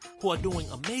like you who are doing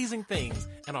amazing things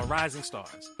and are rising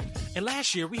stars. And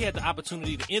last year, we had the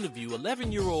opportunity to interview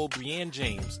 11-year-old Brianne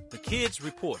James, the kids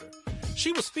reporter.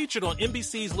 She was featured on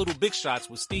NBC's Little Big Shots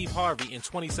with Steve Harvey in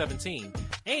 2017,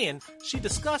 and she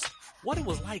discussed what it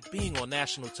was like being on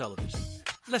national television.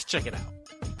 Let's check it out.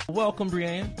 Welcome,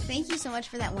 Brianne. Thank you so much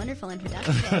for that wonderful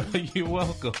introduction. You're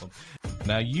welcome.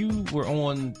 Now, you were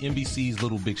on NBC's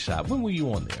Little Big Shot. When were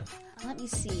you on there? Let me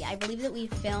see. I believe that we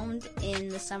filmed in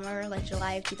the summer, like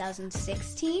July of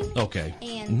 2016. Okay.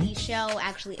 And the show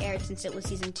actually aired, since it was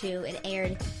season 2, it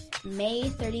aired May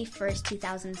 31st,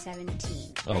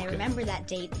 2017. And I remember that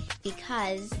date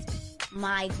because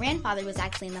my grandfather was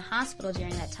actually in the hospital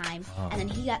during that time, and then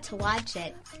he got to watch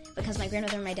it because my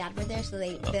grandmother and my dad were there, so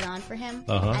they'd been on for him.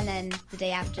 And then the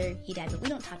day after, he died, but we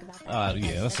don't talk about that.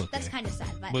 Yeah, that's okay. That's kind of sad.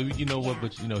 But you know what?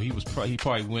 But he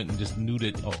probably went and just knew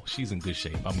that. Oh, she's in good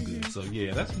shape. I'm good. So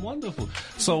yeah, that's wonderful.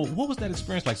 So what was that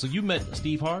experience like? So you met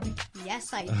Steve Harvey?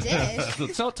 Yes, I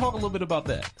did. So talk a little bit about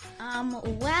that.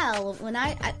 Well, when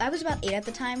I was about 8 at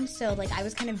the time, so like I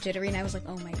was kind of jittery, and I was like,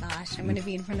 oh my gosh, I'm going to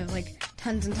be in front of like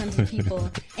tons and tons of people.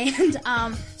 And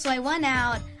so I went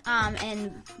out,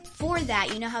 and for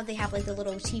that, you know how they have like the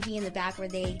little TV in the back where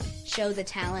they show the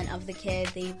talent of the kid.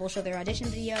 They will show their audition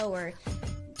video or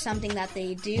something that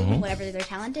they do, whatever their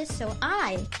talent is. So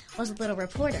I was a little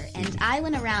reporter, and I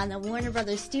went around the Warner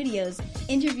Brothers studios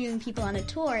interviewing people on a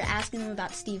tour, asking them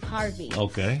about Steve Harvey.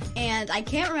 Okay. And I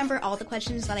can't remember all the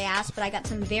questions that I asked, but I got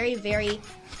some very, very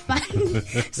fun,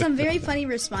 some very funny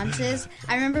responses.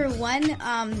 I remember one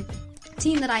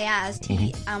teen that I asked,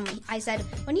 I said,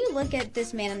 when you look at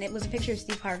this man, and it was a picture of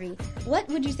Steve Harvey, what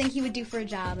would you think he would do for a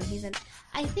job? And he said,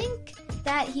 I think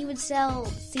that he would sell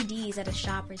CDs at a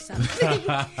shop or something.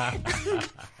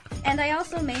 And I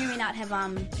also may or may not have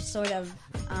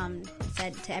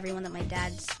said to everyone that my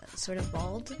dad's sort of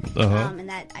bald, and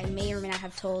that I may or may not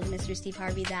have told Mr. Steve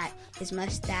Harvey that his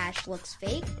mustache looks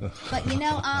fake. But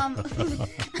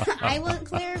I won't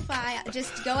clarify.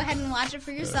 Just go ahead and watch it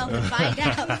for yourself and find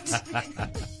out.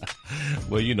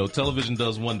 Well, television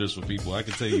does wonders for people. I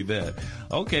can tell you that.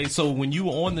 Okay, so when you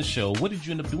were on the show, what did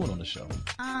you end up doing on the show?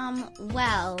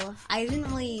 Well, I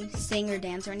didn't really sing or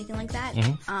dance or anything like that.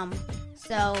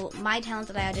 So my talent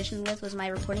that I auditioned with was my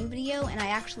reporting video, and I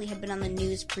actually had been on the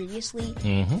news previously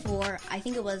for, I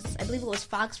believe it was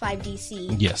Fox 5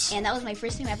 DC. Yes. And that was my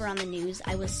first time ever on the news.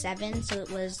 I was 7, so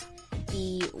it was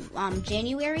the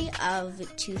January of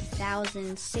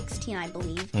 2016, I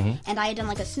believe. And I had done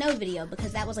a snow video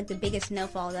because that was the biggest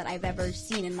snowfall that I've ever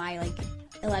seen in my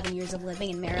 11 years of living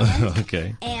in Maryland.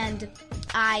 Okay. And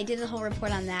I did a whole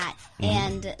report on that,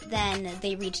 and then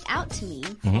they reached out to me,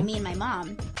 me and my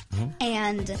mom,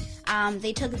 and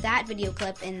they took that video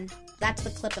clip, and that's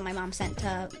the clip that my mom sent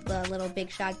to the little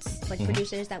Big Shots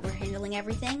producers that were handling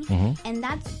everything, and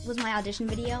that was my audition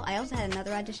video. I also had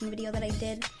another audition video that I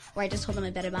did where I just told them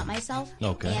a bit about myself,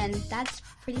 and that's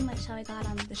pretty much how I got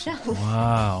on the show.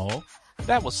 Wow.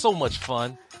 That was so much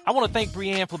fun. I want to thank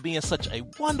Brianne for being such a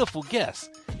wonderful guest.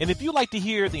 And if you'd like to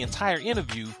hear the entire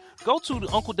interview, go to the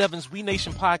Uncle Devin's We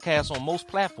Nation podcast on most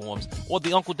platforms or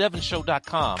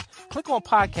theUncleDevinShow.com. Click on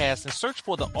podcast and search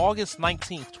for the August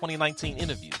 19th, 2019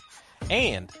 interview.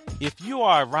 And if you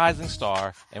are a rising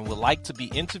star and would like to be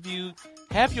interviewed,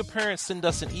 have your parents send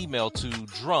us an email to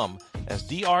drum, that's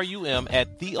DRUM,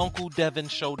 at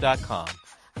theUncleDevinShow.com.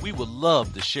 We would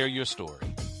love to share your story.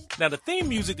 Now, the theme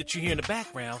music that you hear in the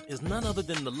background is none other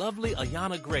than the lovely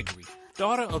Ayana Gregory,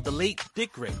 daughter of the late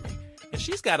Dick Gregory. And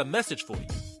she's got a message for you.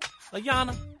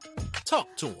 Ayana,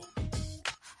 talk to him.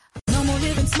 No more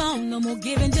living small, no more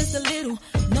giving just a little.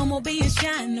 No more being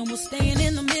shy, no more staying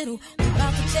in the middle. We're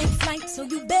about to take flight, so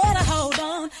you better hold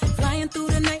on. Flying through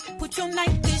the night, put your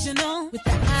night vision on. With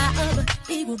the eye of an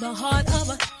eagle, the heart of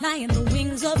a lion, the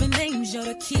wings of an angel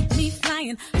to keep me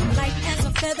flying. I'm light as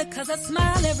a feather, cause I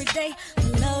smile every day.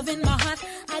 The love in my heart,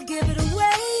 I give it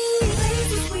away.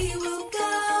 Places we will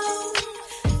go,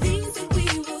 things that we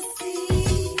will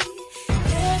see.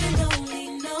 Heaven only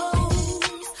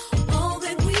knows all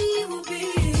that we will be.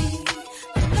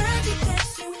 The magic that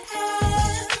you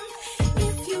have,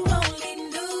 if you only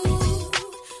knew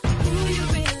who you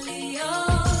really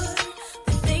are,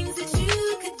 the things that you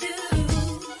could do.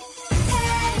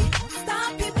 Hey, stop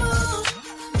people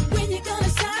when you're gonna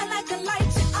shine like the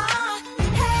light you are.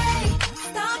 Hey,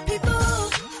 stop people,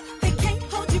 they can't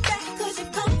hold you back cause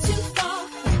you've come too far.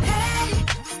 Hey,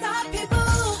 stop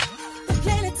people, the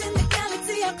planets in the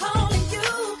galaxy are calling you.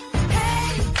 Hey,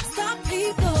 stop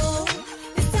people,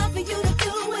 it's time for you to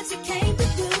do what you came to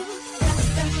do.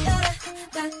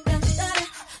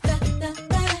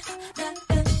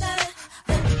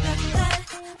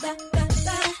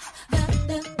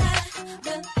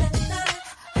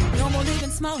 No more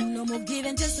living small, no more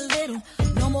giving just a little.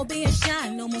 No more being shy,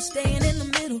 no more staying in the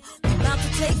middle. We're about to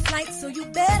take flight, so you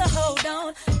better hold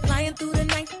on. Flying through the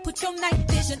night, put your night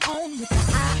vision on. With the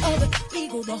eye of an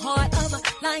eagle, the heart of a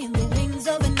lion, the wings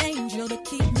of an angel to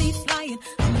keep me flying.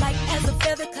 I'm light as a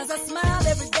feather, cause I smile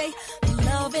every day. The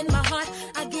love in my heart,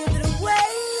 I give it away.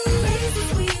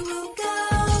 Places we will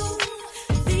go,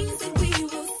 things that we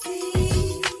will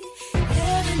see.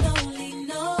 Heaven only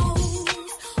knows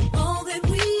all that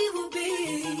we will be.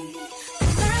 The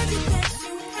magic that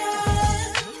you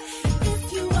have, if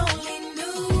you only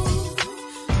knew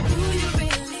who you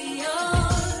really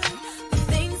are, the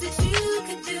things that you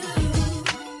could do.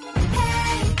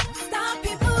 Hey, stop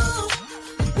people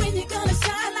when you're gonna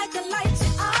shine like the light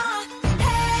you are.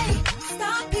 Hey,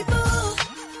 stop people,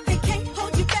 they can't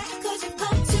hold you back cause you've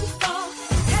come too far.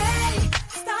 Hey,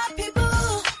 stop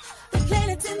people, the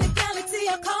planets in the galaxy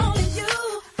are calling you.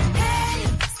 Hey,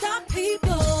 stop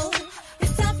people,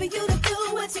 it's time for you to do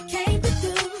what you came to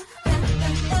do.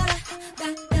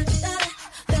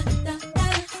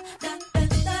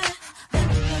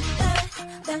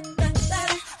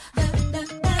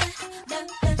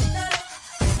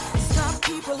 Stop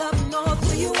people up north,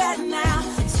 where you at now?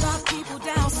 Stop people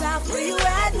down south, where you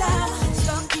at now?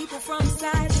 Stop people from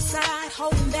side to side,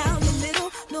 holding down the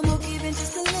middle. No more giving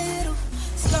just a little.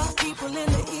 Stop people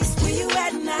in the east, where you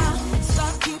at now?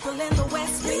 Stop people in the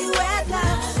west, where you at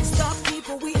now? Stop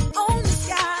people, we own the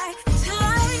sky.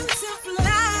 Time to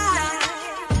fly.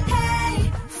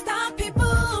 Hey, stop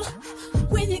people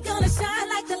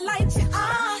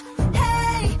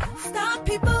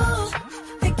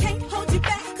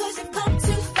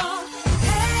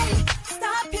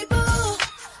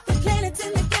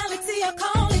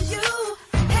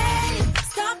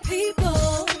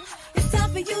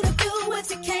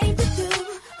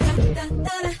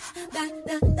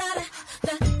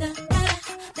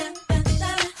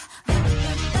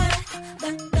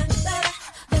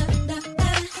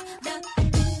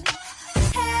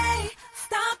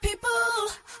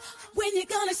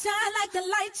the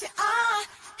light you are.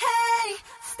 Hey,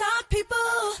 stop people.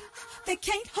 They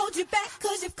can't hold you back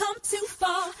 'cause you've come too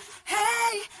far.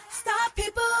 Hey, stop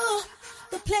people.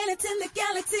 The planets in the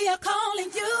galaxy are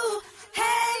calling you.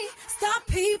 Hey, stop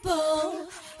people.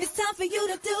 It's time for you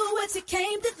to do what you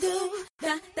came to do.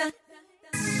 Da, da.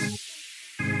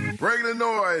 Bring the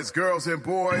noise, girls and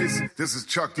boys. This is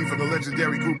Chuck D from the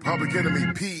legendary group Public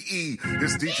Enemy, P.E.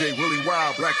 This DJ Willie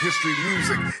Wild, Black History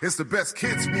Music. It's the best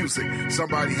kids music.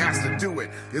 Somebody has to do it.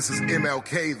 This is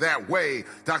MLK That Way.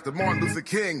 Dr. Martin Luther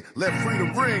King, let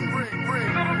freedom ring.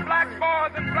 Little black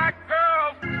boys and black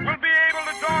girls will be able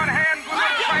to join hands with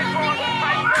us fight boys and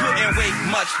fight girls. Couldn't wait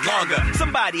much longer.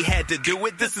 Somebody had to do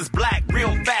it. This is black,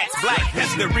 real facts, Black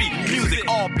History Music.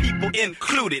 All people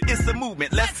included. It's a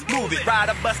movement. Let's move it. Ride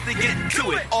a bus to get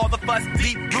to it. All the fuss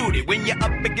deep rooted. When you're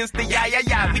up against the ya,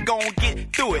 we gon'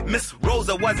 get through it. Miss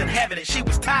Rosa wasn't having it. She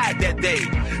was tired that day.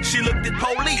 She looked at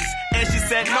police and she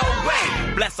said, no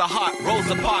way. Bless her heart,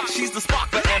 Rosa Parks. She's the spark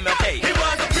for MLK. He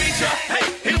was a preacher.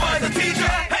 Hey, he was a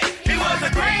teacher. Hey, he was a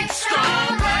great,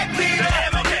 strong black leader.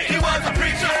 MLK. He was a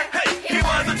preacher. Hey, he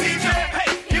was a teacher.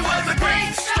 Hey, he was a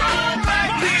great, strong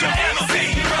black leader. MLK.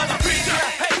 He was a preacher.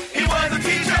 Hey, he was a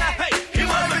teacher. Hey, he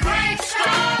was a great,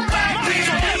 strong black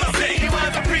leader. MLK. He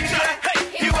was a preacher. Hey,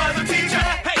 he was a teacher.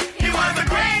 Hey, he was a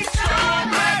great, strong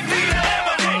black leader.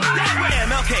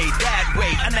 MLK that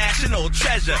way, a national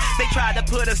treasure. They tried to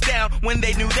put us down when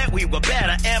they knew that we were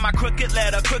better. Am I crooked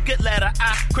letter,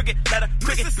 I, crooked letter,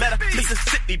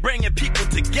 Mississippi, bringing people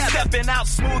together. Stepping out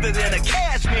smoother than a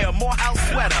cashmere Morehouse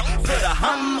sweater. Put a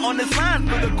hum on his line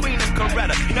for the Queen of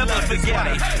Coretta. Never forget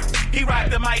it. He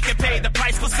rocked the mic and paid the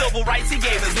price for civil rights. He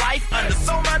gave his life under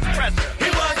so much pressure. He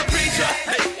was a preacher.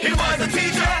 Hey, he was a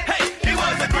teacher. Hey, he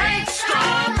was a great,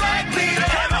 strong black leader.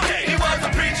 He was a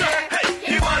preacher. Hey,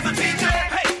 he was a teacher.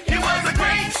 Hey, he was a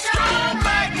great, strong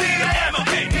black leader.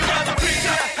 He was a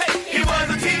preacher. Hey, he was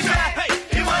a teacher. Hey,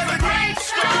 he was a great,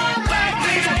 strong black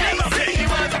leader. He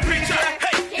was a preacher.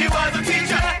 Hey, he was a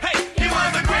teacher. Hey, he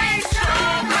was a great,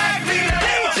 strong black leader.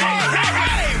 Hey,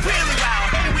 really loud.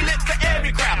 Hey, we lit for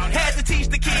every crowd. Had to teach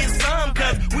the kids some,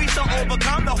 'cause we so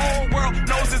overcome. The whole world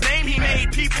knows his name. He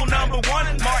made people number one.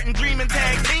 Martin dreaming,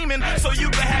 tag teaming, so you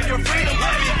can have your freedom.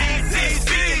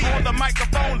 Speaking on the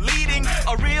microphone, leading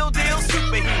a real deal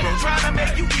superhero, trying to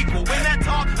make you equal when that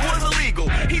talk was illegal.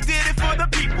 He did it for the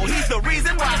people. He's the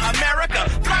reason why America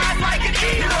flies like an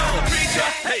eagle. He was a preacher.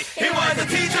 Hey, he was a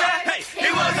teacher. Hey,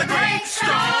 he was a great,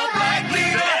 strong black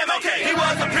leader. He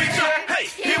was a preacher. Hey,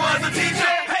 he was a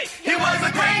teacher. Hey, he was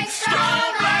a great, strong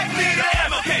black leader.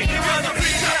 He was a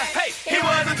preacher. Hey, he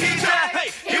was a teacher. Hey,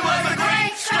 he was a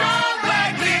great, strong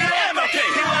black leader.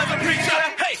 He was a preacher.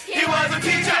 Hey, he was a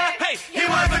teacher. Hey, he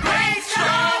was a great,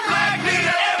 strong black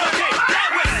leader. That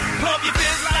way. Pump your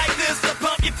fist like this, or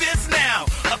pump your fist now.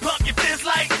 Or pump your fist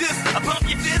like this, or pump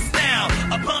your fist now.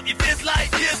 Or pump your fist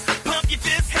like this, pump your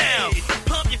fist now.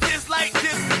 Pump your fist like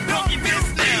this, pump your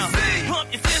fist now. Pump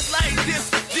your fist like this,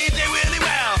 DJ Willie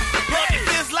Wow. Pump your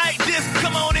fist like this,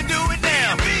 come on and do it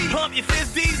now. Pump your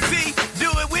fist, DC, do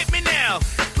it with me now.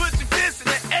 Put your fist in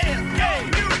the air.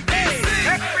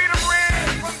 Let freedom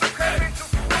ring from the provincial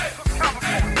schools of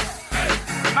California.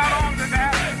 Not only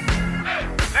that,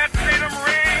 let freedom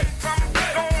ring from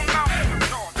Stone Mountain of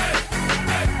Georgia.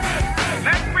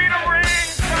 Let freedom ring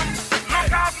from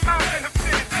Lookout Mountain of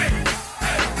Tennessee.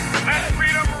 Let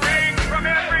freedom ring from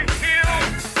every hill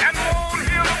and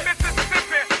molehill of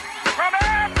Mississippi, from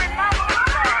every mountain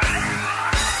side.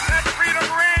 Let freedom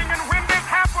ring, and when this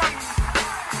happens,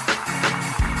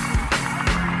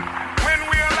 when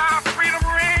we allow freedom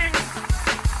ring,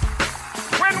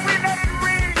 when we let it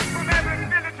ring from every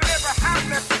village and every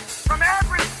hamlet, from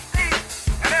every state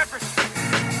and every city,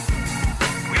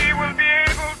 we will be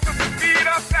able to speed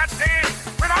up that day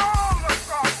when all the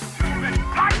cross children,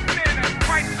 black men and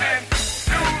white men,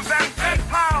 Jews and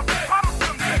Gentiles,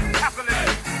 Protestants and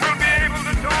Catholics, will be able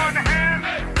to join hands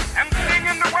and sing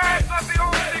in the words of the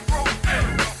old Negro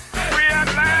spiritual. Free at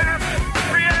last,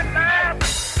 free at last,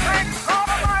 thank God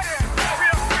Almighty, we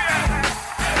are free at last.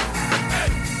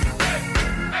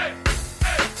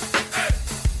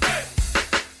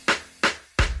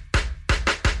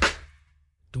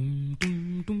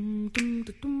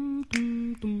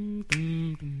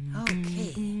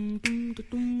 Okay.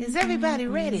 Is everybody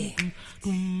ready?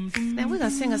 Now we're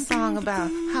going to sing a song about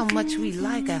how much we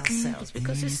like ourselves,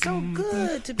 because it's so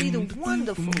good to be the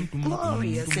wonderful,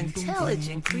 glorious,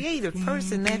 intelligent, creative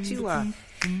person that you are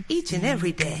each and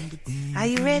every day. Are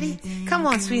you ready? Come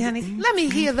on, sweet honey. Let me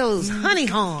hear those honey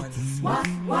horns.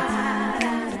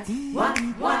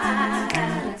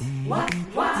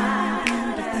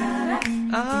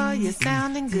 Oh, you're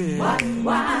sounding good.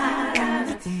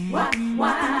 I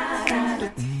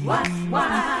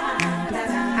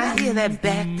hear that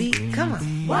backbeat. Come on.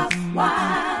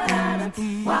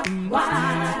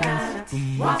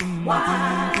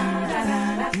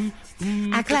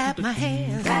 I clap my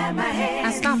hands.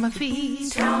 I stomp my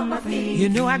feet. You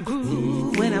know I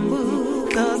groove when I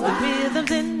move, 'cause the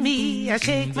rhythm's in me. I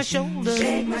shake my shoulders,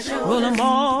 roll them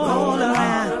all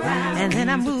around, and then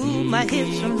I move my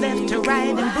hips from left to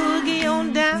right and boogie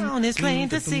on down. It's plain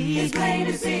to see.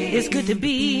 It's good to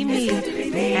be me,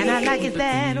 and I like it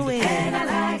that way.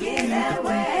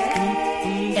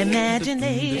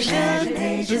 Imagination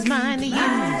is mine to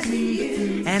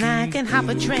use, and I can hop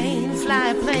a train, fly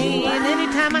a plane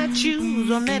anytime I choose,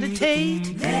 or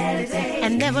meditate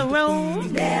and never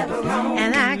roam.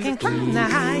 And I can climb the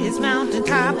highest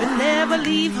mountaintop and never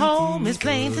leave home. It's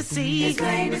plain to see.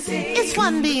 It's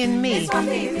fun being me,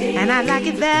 and I like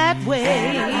it that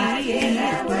way.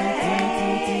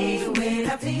 When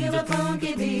I feel a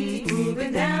funky beat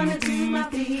moving down into my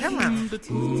feet. Come on.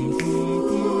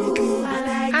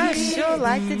 I sure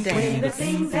like to dance. The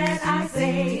things that I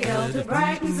say help to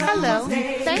brighten someone's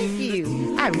day. Thank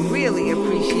you. I really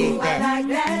appreciate that. I like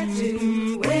that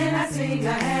too. When I sing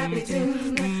a happy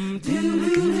tune.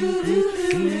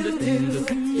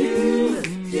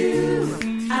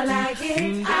 I like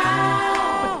it. I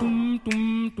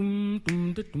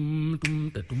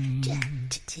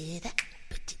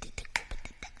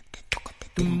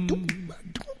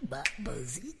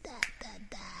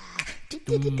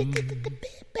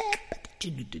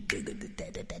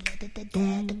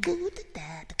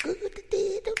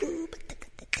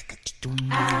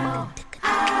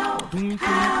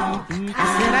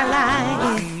said I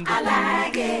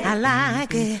like it. I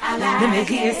like it. Let me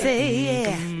hear you say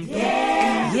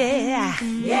yeah. I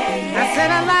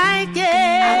said I like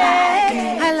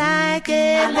it. I like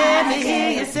it. Let me hear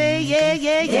you say yeah.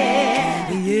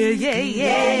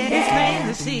 It's plain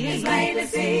to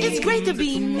see. It's great to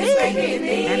be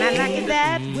me, and I like it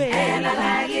that way.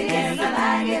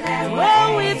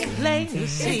 Oh, it's plain to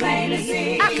see.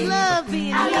 I love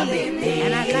being me,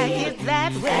 and I like it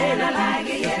that way.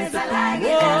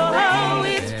 Oh,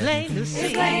 it's plain to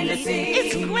see.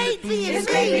 It's great being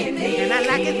me, and I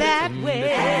like it that way.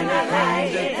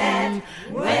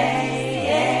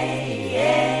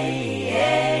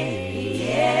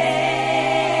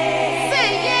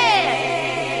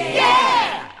 Say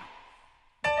yeah.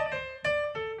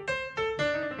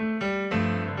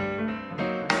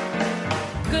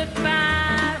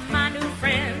 Goodbye, my new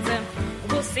friends, and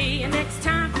we'll see you next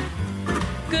time.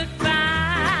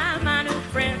 Goodbye, my new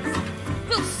friends,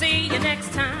 we'll see you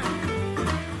next time.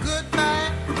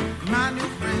 Goodbye, my new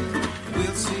friend.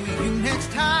 We'll see you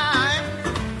next time.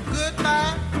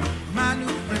 Goodbye, my new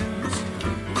friends.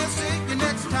 We'll see you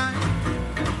next time.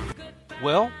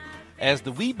 Well, as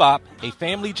the Wee Bop, a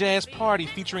family jazz party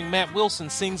featuring Matt Wilson,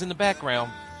 sings in the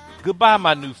background, goodbye,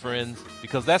 my new friends,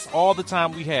 because that's all the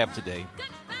time we have today.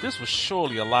 This was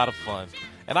surely a lot of fun.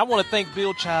 And I want to thank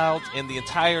Bill Childs and the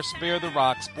entire Spare the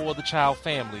Rock, Spoil the Child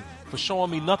family for showing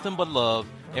me nothing but love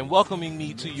and welcoming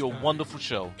me to your wonderful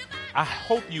show. I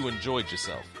hope you enjoyed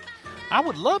yourself. I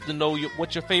would love to know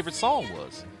what your favorite song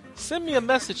was. Send me a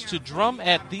message to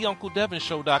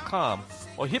drum@theuncledevonshow.com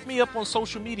or hit me up on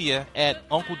social media at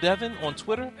Uncle Devin on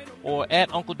Twitter or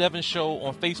at Uncle Devin Show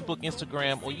on Facebook,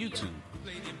 Instagram, or YouTube.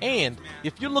 And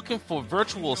if you're looking for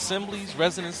virtual assemblies,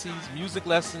 residencies, music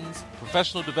lessons,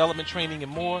 professional development training,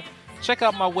 and more, check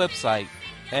out my website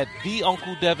at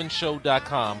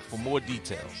theuncledevonshow.com for more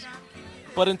details.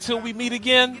 But until we meet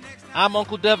again, I'm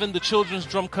Uncle Devin, the children's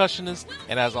drum cushionist,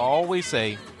 and as I always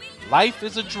say, life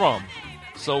is a drum,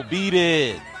 so beat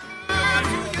it.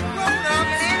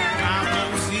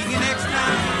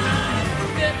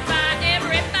 Goodbye,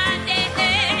 everybody.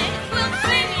 We'll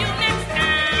see you next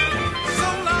time. So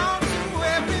long to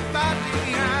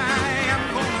everybody. I am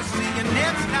gonna see you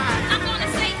next time. I'm gonna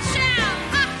say ciao,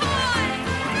 ahoy.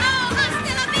 Oh,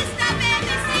 hasta la vista,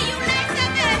 baby. See you later,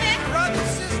 baby.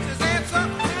 Brothers, sisters, answer.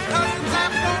 Cousins,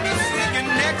 I'm gonna see you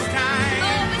next time.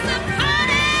 Oh, it's a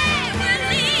party. We're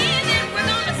leaving. We're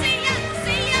gonna see you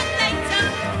later.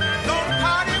 Gonna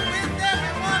party with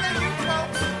every one of you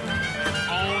folks.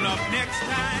 On up next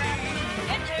time.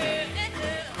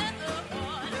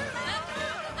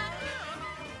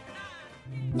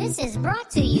 This is brought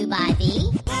to you by the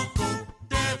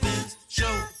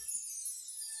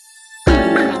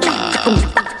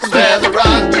Spare the Rock.